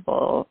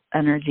uncomfortable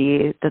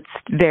energy that's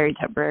very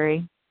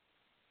temporary.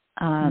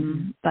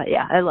 But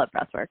yeah, I love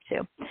breath work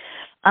too.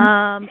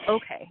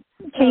 Okay.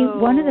 Kate,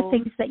 one of the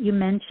things that you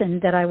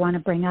mentioned that I want to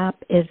bring up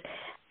is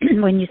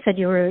when you said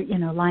you were,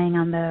 lying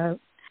on the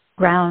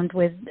ground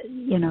with,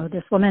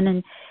 this woman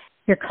and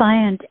your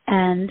client,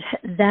 and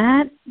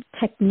that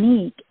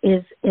technique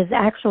is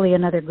actually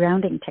another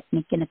grounding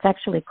technique, and it's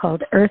actually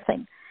called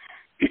earthing.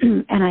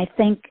 And I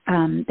think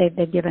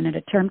they've given it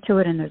a term to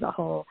it, and there's a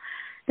whole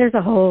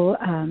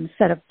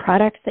set of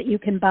products that you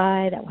can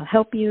buy that will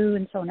help you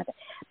and so on.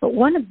 But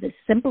one of the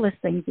simplest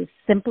things is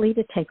simply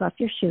to take off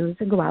your shoes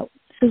and go out,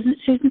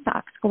 shoes and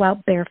socks, go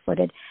out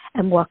barefooted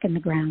and walk in the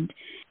ground.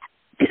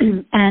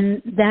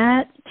 And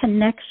that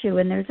connects you,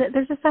 and there's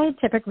a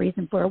scientific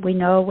reason for it. We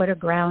know what a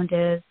ground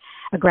is,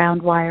 a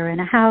ground wire in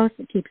a house.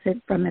 It keeps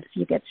it from if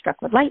you get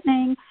struck with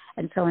lightning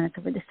and so on and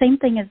so forth. The same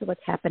thing is what's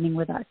happening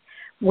with us.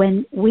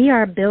 When we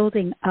are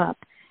building up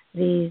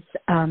these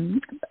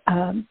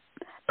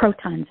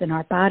protons in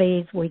our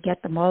bodies, we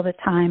get them all the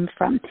time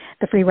from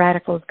the free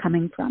radicals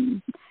coming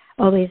from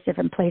all these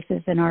different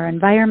places in our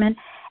environment.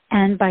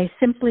 And by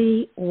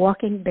simply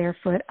walking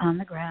barefoot on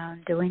the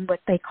ground, doing what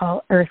they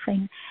call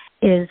earthing,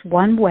 is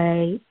one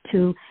way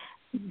to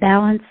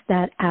balance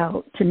that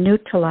out, to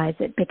neutralize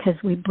it, because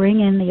we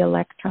bring in the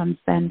electrons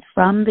then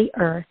from the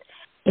earth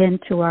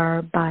into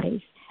our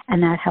bodies,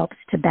 and that helps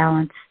to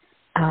balance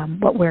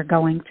what we're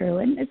going through.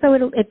 And so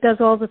it does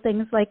all the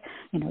things like,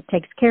 it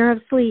takes care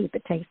of sleep,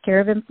 it takes care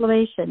of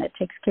inflammation, it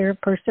takes care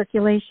of poor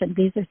circulation.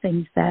 These are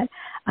things that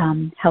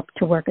help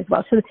to work as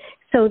well.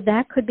 So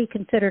that could be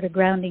considered a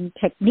grounding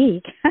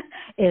technique,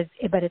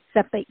 but it's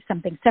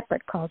something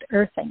separate called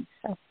earthing.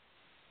 So.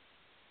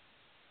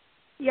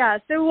 Yeah,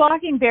 so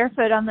walking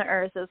barefoot on the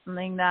earth is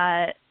something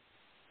that,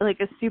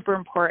 is super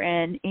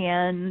important.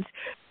 And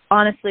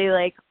honestly,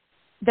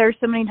 there's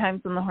so many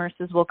times when the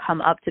horses will come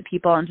up to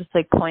people and just,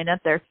 point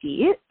at their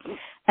feet.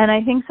 And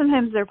I think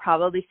sometimes they're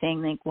probably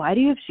saying, why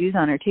do you have shoes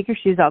on, or take your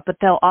shoes off? But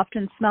they'll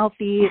often smell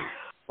feet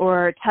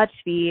or touch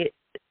feet.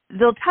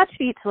 They'll touch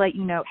feet to let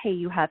you know, hey,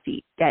 you have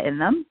feet, get in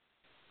them.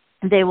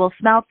 They will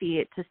smell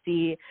feet to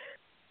see,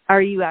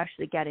 are you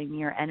actually getting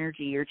your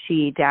energy, your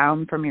chi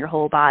down from your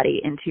whole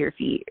body into your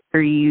feet?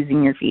 Are you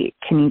using your feet?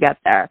 Can you get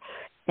there?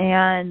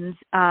 And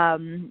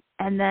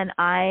then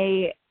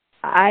I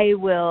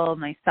will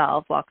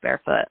myself walk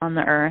barefoot on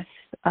the earth.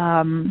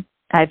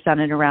 I've done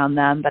it around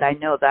them, but I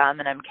know them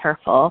and I'm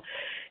careful.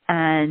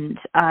 And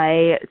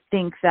I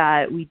think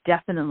that we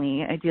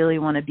definitely, ideally,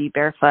 want to be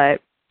barefoot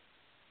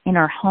in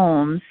our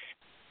homes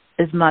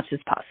as much as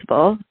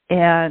possible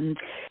and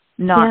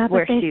not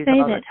wear shoes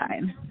all the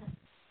time.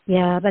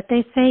 Yeah, but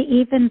they say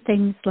even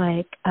things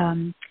like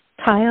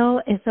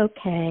tile is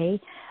okay,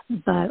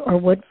 or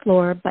wood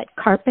floor, but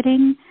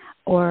carpeting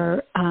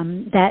or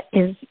that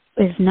is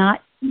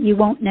not. You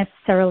won't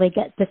necessarily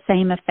get the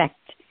same effect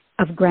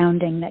of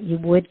grounding that you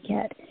would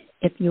get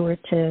if you were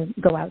to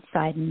go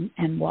outside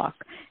and walk.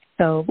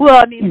 So,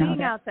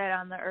 being outside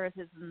on the earth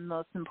is the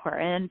most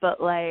important,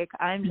 but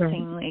I'm just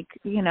saying,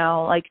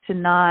 to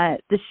not,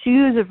 the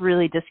shoes have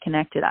really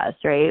disconnected us,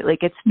 right?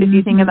 If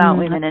you think about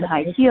women in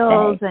high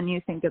heels and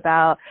you think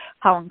about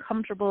how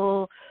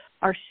uncomfortable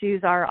our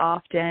shoes are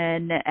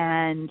often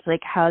and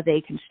how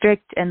they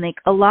constrict, and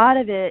a lot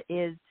of it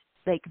is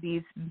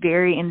these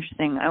very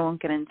interesting, I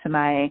won't get into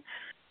my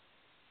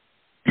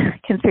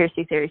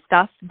conspiracy theory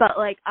stuff, but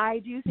I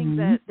do think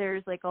that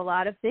there's a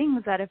lot of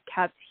things that have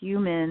kept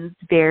humans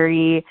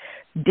very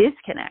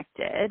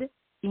disconnected,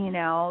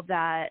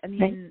 that,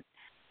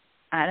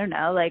 I don't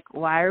know,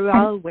 why are we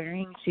all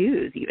wearing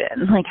shoes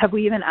even? Have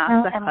we even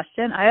asked that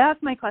question? I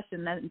asked my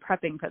question in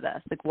prepping for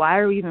this, why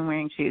are we even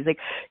wearing shoes?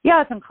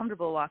 Yeah, it's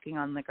uncomfortable walking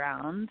on the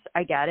ground.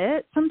 I get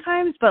it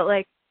sometimes, but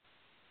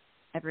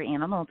every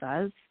animal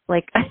does.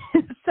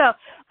 So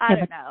I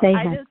don't know.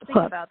 I just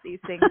think about these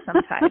things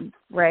sometimes,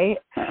 right?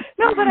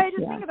 No, but I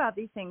just think about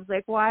these things,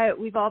 why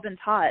we've all been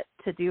taught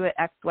to do it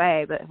X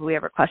way, but have we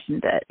ever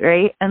questioned it,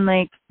 right? And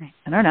I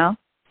don't know,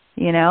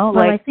 Well,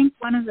 I think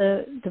one of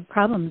the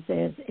problems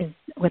is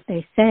what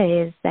they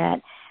say is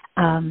that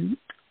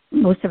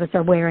most of us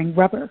are wearing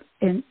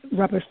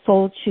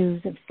rubber-soled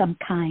shoes of some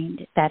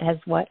kind. That has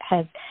what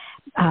has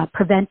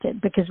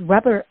prevented, because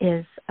rubber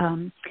is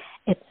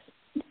it's.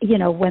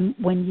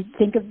 When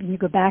you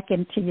go back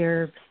into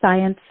your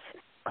science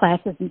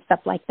classes and stuff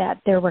like that,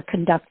 there were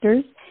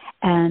conductors,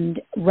 and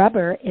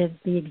rubber is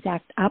the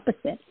exact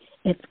opposite.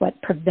 It's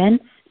what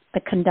prevents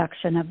the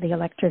conduction of the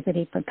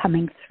electricity from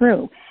coming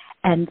through.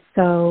 And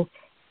so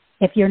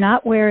if you're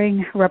not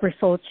wearing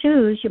rubber-soled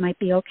shoes, you might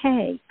be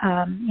okay.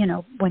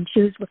 When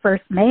shoes were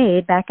first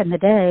made back in the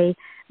day,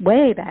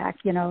 way back,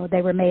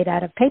 they were made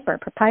out of paper,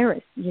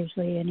 papyrus,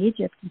 usually in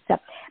Egypt and stuff.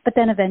 But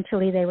then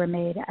eventually they were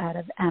made out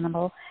of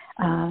animal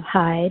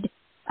hide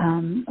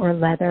or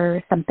leather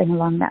or something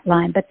along that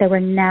line. But they were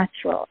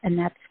natural, and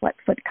that's what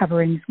foot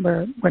coverings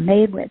were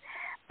made with.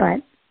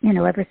 But,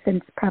 ever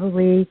since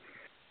probably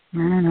I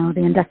don't know,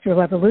 the Industrial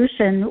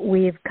Revolution,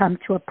 we've come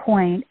to a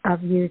point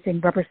of using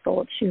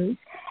rubber-soled shoes,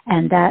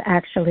 and that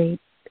actually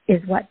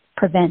is what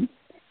prevents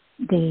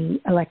the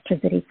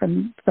electricity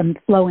from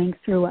flowing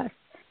through us.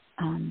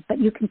 But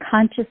you can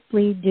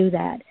consciously do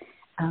that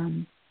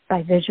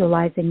by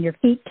visualizing your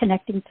feet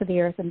connecting to the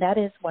earth, and that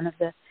is one of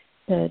the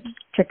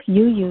tricks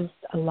you used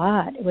a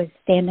lot. It was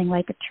standing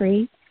like a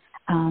tree,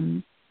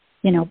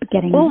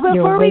 getting Well,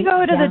 your before we weight go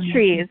to down the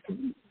trees,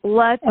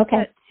 let's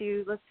okay.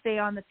 let's stay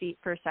on the feet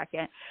for a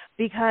second,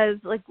 because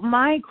like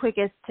my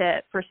quickest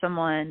tip for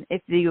someone,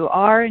 if you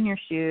are in your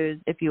shoes,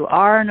 if you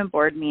are in a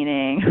board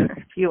meeting,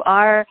 if you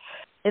are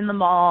in the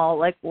mall,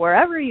 like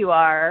wherever you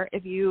are,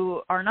 if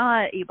you are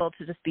not able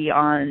to just be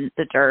on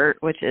the dirt,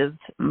 which is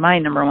my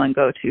number one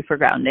go-to for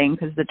grounding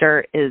because the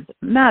dirt is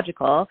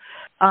magical,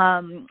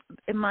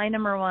 my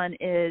number one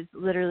is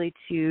literally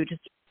to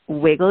just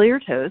wiggle your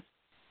toes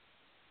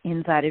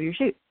inside of your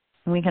shoes.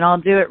 And we can all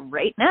do it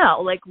right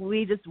now. Like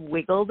we just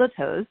wiggle the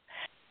toes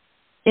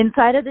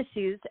inside of the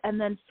shoes and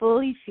then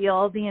fully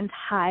feel the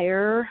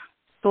entire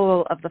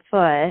sole of the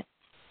foot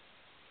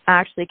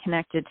actually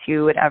connected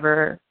to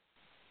whatever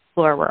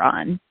floor we're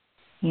on,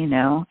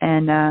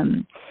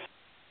 and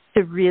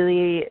to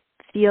really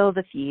feel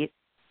the feet,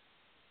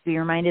 be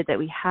reminded that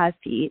we have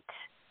feet,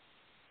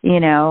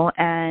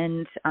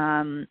 and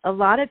a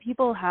lot of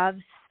people have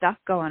stuff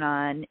going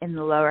on in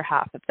the lower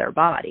half of their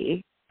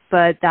body,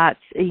 but that's,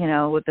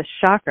 with the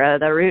chakra,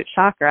 the root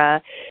chakra,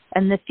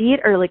 and the feet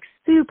are like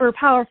super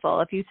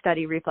powerful. If you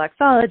study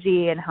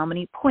reflexology and how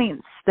many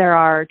points there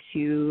are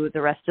to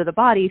the rest of the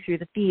body through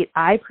the feet,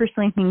 I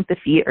personally think the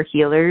feet are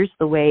healers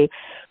the way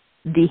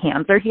the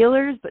hands are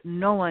healers, but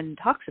no one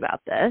talks about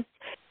this.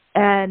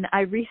 And I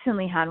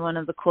recently had one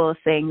of the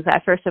coolest things.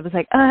 At first I was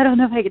like, I don't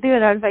know if I could do it.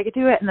 I don't know if I could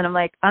do it. And then I'm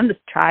like, I'm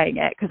just trying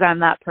it because I'm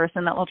that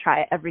person that will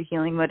try every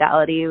healing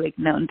modality, like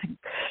known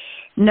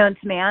to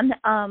man,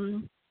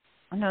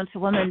 known to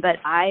woman. But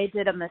I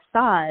did a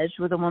massage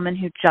with a woman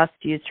who just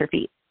used her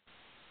feet.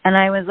 And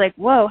I was like,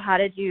 whoa, how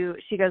did you?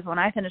 She goes, when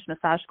I finished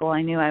massage school,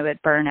 I knew I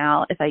would burn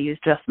out if I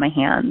used just my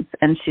hands.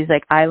 And she's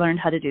like, I learned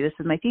how to do this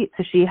with my feet.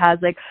 So she has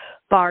like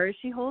bars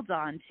she holds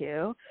on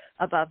to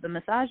above the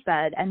massage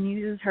bed and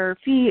uses her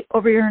feet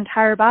over your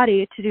entire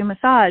body to do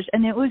massage.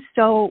 And it was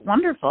so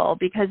wonderful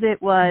because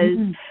it was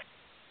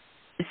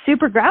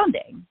super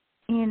grounding,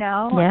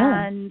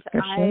 Yeah, and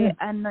sure.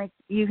 and like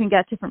you can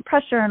get different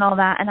pressure and all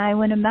that. And I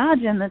would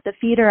imagine that the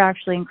feet are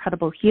actually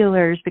incredible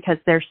healers because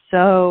they're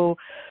so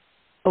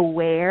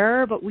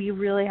aware, but we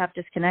really have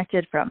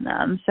disconnected from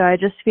them. So I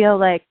just feel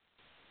like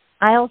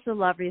I also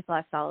love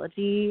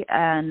reflexology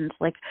and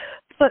like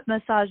foot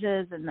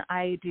massages, and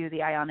I do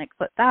the ionic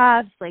foot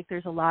baths. Like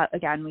there's a lot,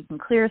 again, we can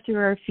clear through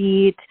our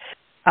feet.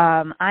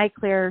 I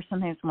clear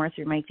sometimes more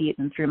through my feet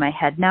than through my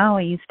head now.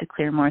 I used to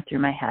clear more through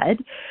my head.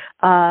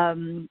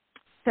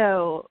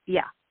 So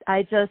yeah,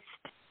 I just,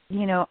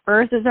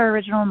 Earth is our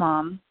original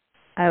mom.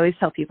 I always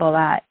tell people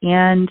that.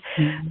 And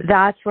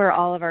that's where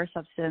all of our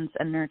substance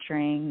and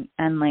nurturing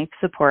and like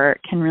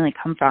support can really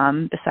come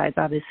from, besides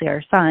obviously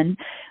our sun.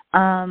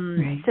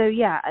 Right. So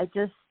yeah,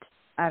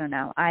 I don't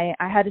know. I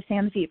had to stay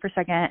on the feet for a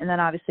second. And then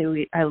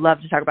obviously I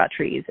love to talk about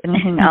trees.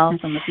 Anything else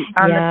on the feet,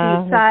 on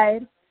the feet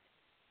side?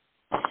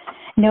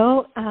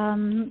 No,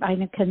 I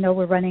know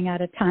we're running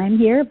out of time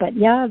here, but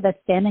yeah, the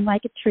standing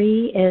like a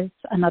tree is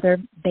another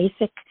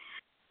basic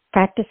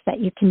practice that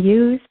you can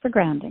use for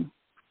grounding.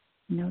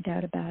 No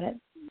doubt about it.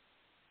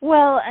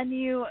 Well, and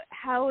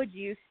how would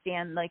you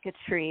stand like a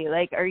tree?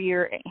 Like,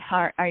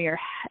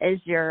 is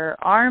your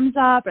arms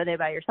up? Are they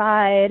by your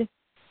side?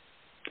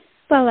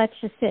 Well, that's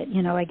just it.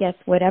 I guess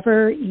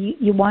whatever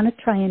you want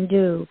to try and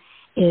do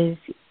is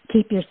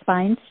keep your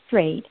spine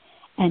straight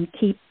and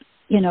keep,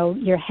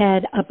 your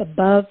head up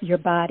above your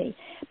body,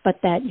 but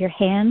that your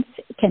hands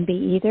can be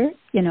either,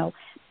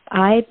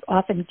 I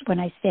often, when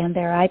I stand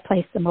there, I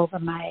place them over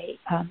my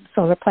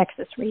solar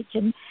plexus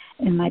region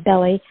in my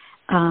belly.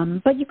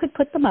 But you could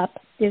put them up.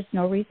 There's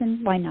no reason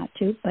why not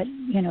to. But,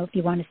 if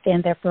you want to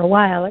stand there for a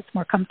while, it's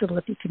more comfortable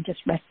if you can just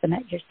rest them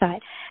at your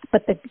side.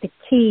 But the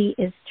key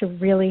is to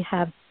really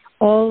have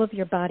all of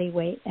your body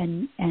weight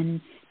and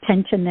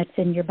tension that's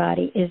in your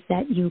body is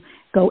that you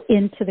go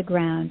into the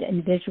ground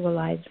and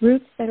visualize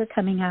roots that are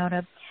coming out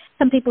of.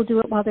 Some people do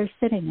it while they're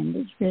sitting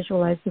and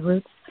visualize the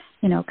roots,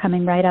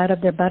 coming right out of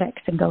their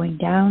buttocks and going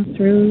down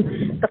through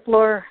the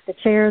floor, the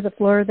chair, the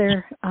floor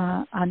they're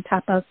on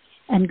top of,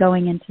 and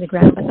going into the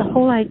ground. But the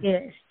whole idea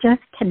is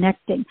just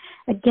connecting.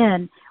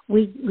 Again,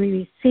 we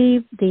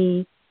receive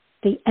the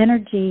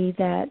energy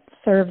that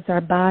serves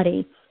our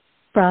body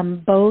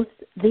from both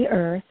the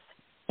earth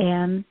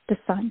and the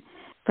sun,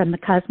 from the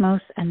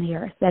cosmos and the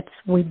earth.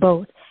 We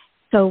both.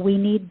 So we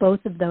need both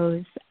of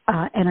those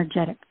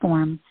energetic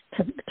forms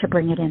to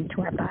bring it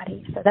into our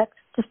body. So that's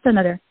just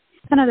another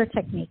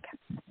technique.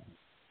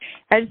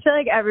 I just feel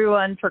like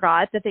everyone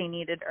forgot that they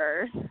needed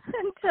Earth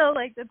until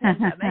like the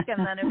pandemic,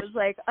 and then it was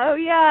like, oh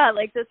yeah,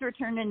 like this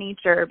return to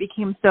nature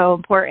became so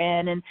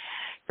important. And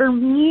for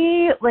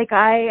me, like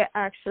I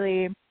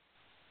actually,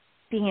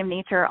 speaking of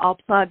nature, I'll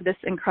plug this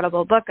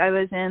incredible book I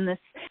was in, this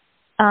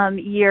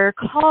year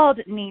called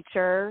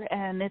Nature,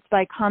 and it's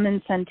by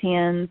Common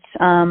Sentience.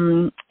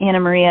 Anna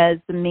Maria is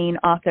the main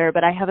author,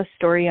 but I have a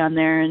story on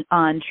there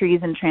on trees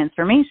and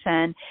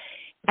transformation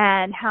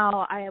and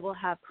how I will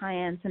have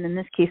clients, and in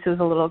this case it was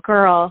a little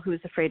girl who was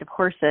afraid of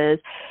horses,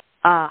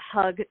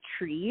 hug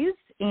trees.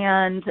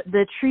 And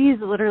the trees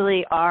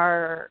literally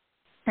are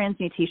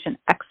transmutation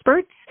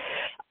experts.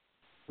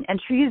 And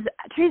trees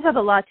have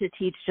a lot to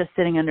teach just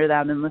sitting under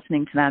them and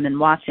listening to them and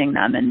watching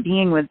them and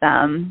being with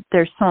them.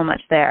 There's so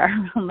much there,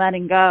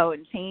 letting go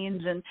and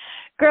change and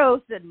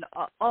growth and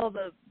all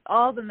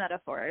the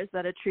metaphors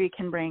that a tree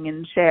can bring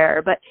and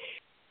share. But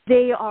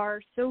they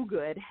are so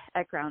good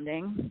at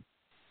grounding.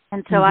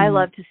 And so I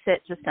love to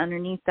sit just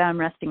underneath them,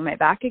 resting my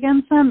back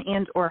against them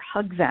and or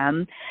hug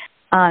them.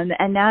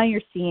 And now you're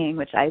seeing,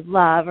 which I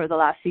love, over the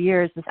last few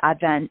years, this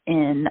advent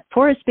in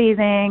forest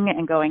bathing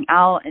and going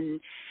out and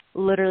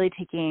literally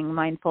taking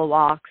mindful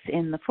walks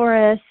in the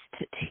forest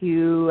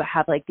to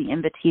have like the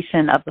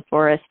invitation of the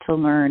forest to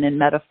learn in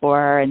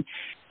metaphor and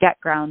get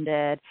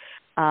grounded.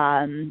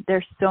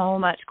 There's so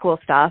much cool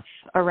stuff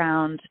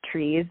around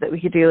trees that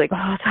we could do like a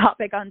whole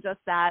topic on just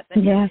that. But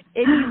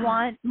if you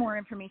want more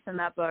information on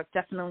that book,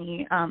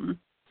 definitely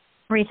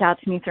reach out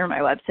to me through my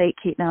website,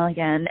 Kate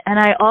Nelligan. And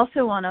I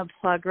also want to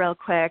plug real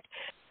quick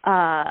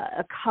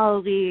a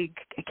colleague,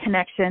 a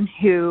connection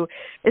who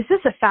is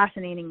just a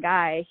fascinating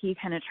guy. He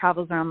kind of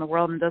travels around the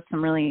world and does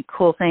some really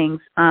cool things.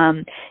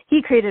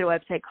 He created a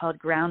website called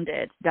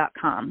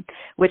grounded.com,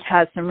 which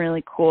has some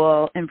really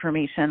cool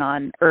information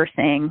on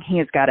earthing. He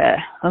has got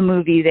a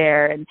movie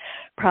there and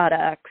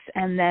products.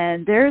 And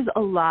then there's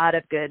a lot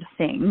of good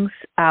things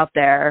out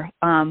there.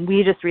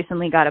 We just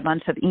recently got a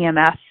bunch of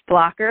EMF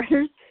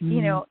blockers.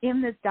 You know,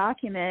 in this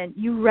document,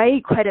 you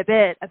write quite a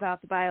bit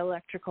about the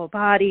bioelectrical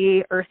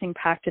body, earthing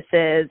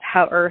practices,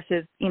 how Earth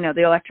is, you know,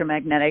 the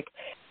electromagnetic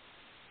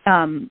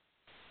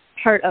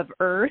part of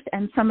Earth,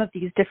 and some of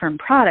these different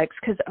products,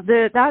 because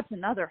that's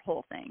another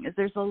whole thing, is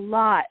there's a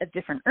lot of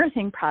different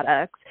earthing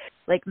products,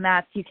 like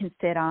mats you can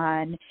sit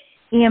on,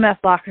 EMF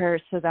blockers,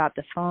 so that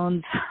the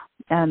phones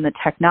and the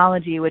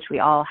technology, which we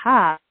all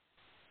have,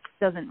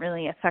 doesn't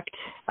really affect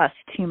us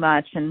too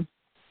much, and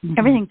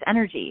everything's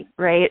energy,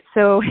 right?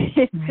 So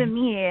to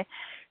me,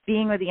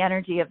 being with the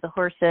energy of the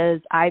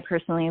horses, I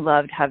personally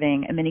loved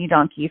having a mini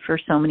donkey for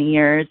so many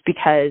years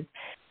because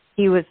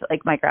he was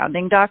like my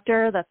grounding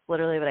doctor. That's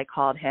literally what I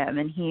called him.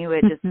 And he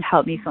would just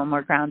help me feel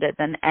more grounded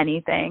than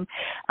anything.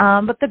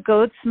 But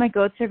my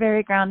goats are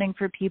very grounding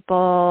for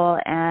people.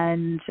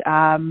 And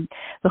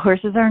the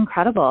horses are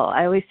incredible.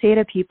 I always say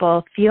to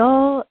people,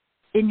 feel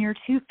in your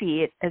 2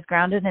 feet as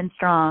grounded and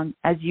strong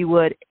as you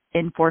would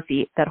in 4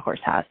 feet that a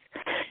horse has.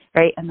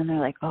 Right? And then they're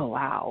like, oh,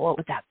 wow, what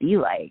would that be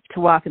like to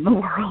walk in the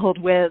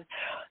world with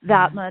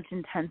that much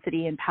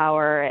intensity and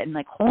power and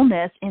like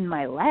wholeness in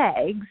my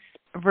legs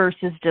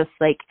versus just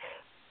like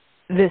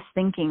this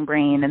thinking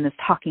brain and this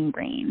talking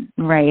brain,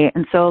 right?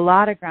 And so a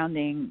lot of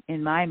grounding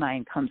in my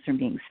mind comes from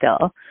being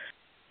still,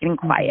 getting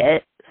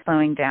quiet,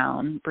 slowing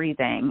down,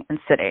 breathing, and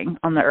sitting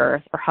on the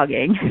earth or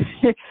hugging.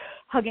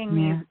 Hugging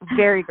these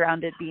very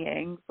grounded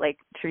beings like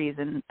trees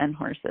and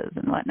horses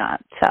and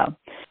whatnot. So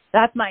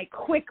that's my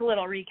quick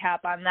little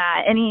recap on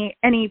that.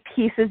 Any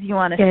pieces you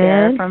want to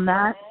share from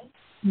that?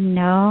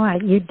 No,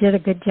 you did a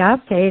good job,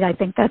 Kate. I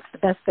think that's the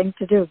best thing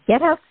to do.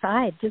 Get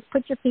outside. Just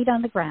put your feet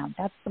on the ground.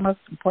 That's the most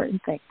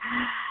important thing.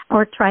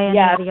 Or try any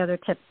of the other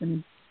tips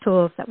and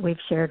tools that we've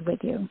shared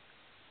with you.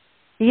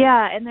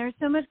 Yeah, and there's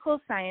so much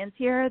cool science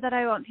here that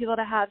I want people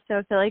to have. So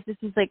I feel like this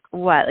is like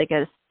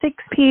a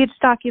 6-page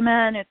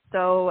document. It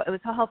was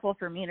so helpful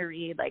for me to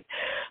read. Like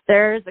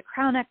there's a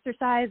crown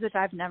exercise, which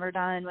I've never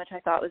done, which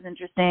I thought was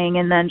interesting.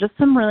 And then just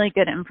some really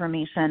good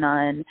information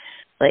on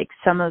like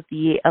some of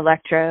the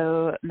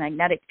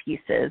electromagnetic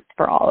pieces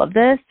for all of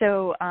this.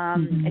 So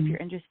if you're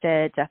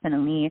interested,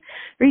 definitely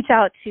reach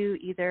out to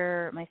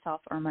either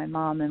myself or my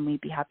mom, and we'd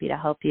be happy to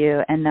help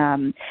you.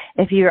 And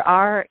if you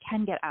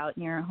can get out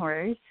near a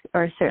horse,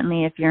 or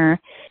certainly if you're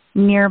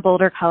near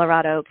Boulder,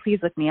 Colorado, please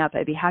look me up.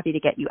 I'd be happy to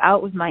get you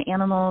out with my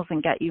animals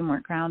and get you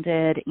more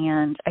grounded.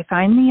 And I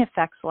find the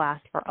effects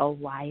last for a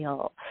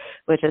while,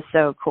 which is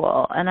so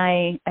cool. And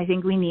I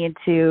think we need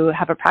to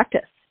have a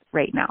practice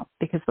right now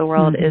because the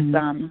world is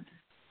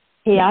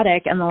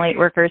chaotic, and the light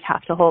workers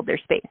have to hold their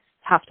space,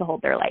 have to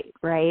hold their light,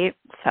 right?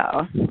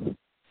 So,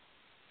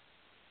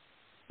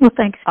 well,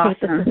 thanks, Kate.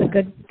 Awesome. This was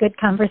a good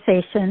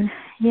conversation.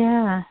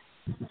 Yeah.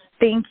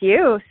 Thank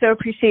you. So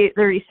appreciate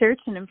the research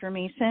and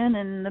information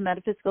and the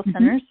Metaphysical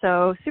Center.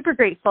 So super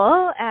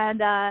grateful.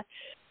 And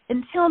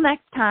until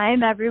next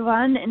time,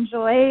 everyone,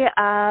 enjoy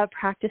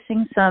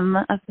practicing some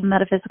of the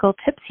metaphysical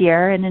tips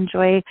here and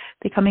enjoy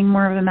becoming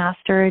more of a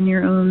master in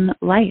your own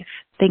life.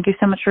 Thank you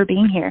so much for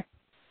being here.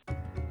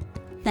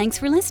 Thanks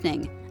for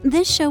listening.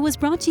 This show was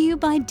brought to you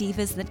by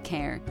Divas That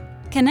Care.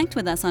 Connect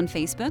with us on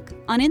Facebook,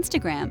 on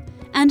Instagram,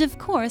 and of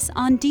course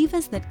on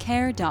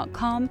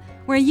divasthatcare.com,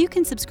 where you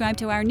can subscribe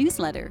to our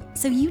newsletter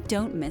so you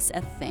don't miss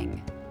a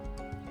thing.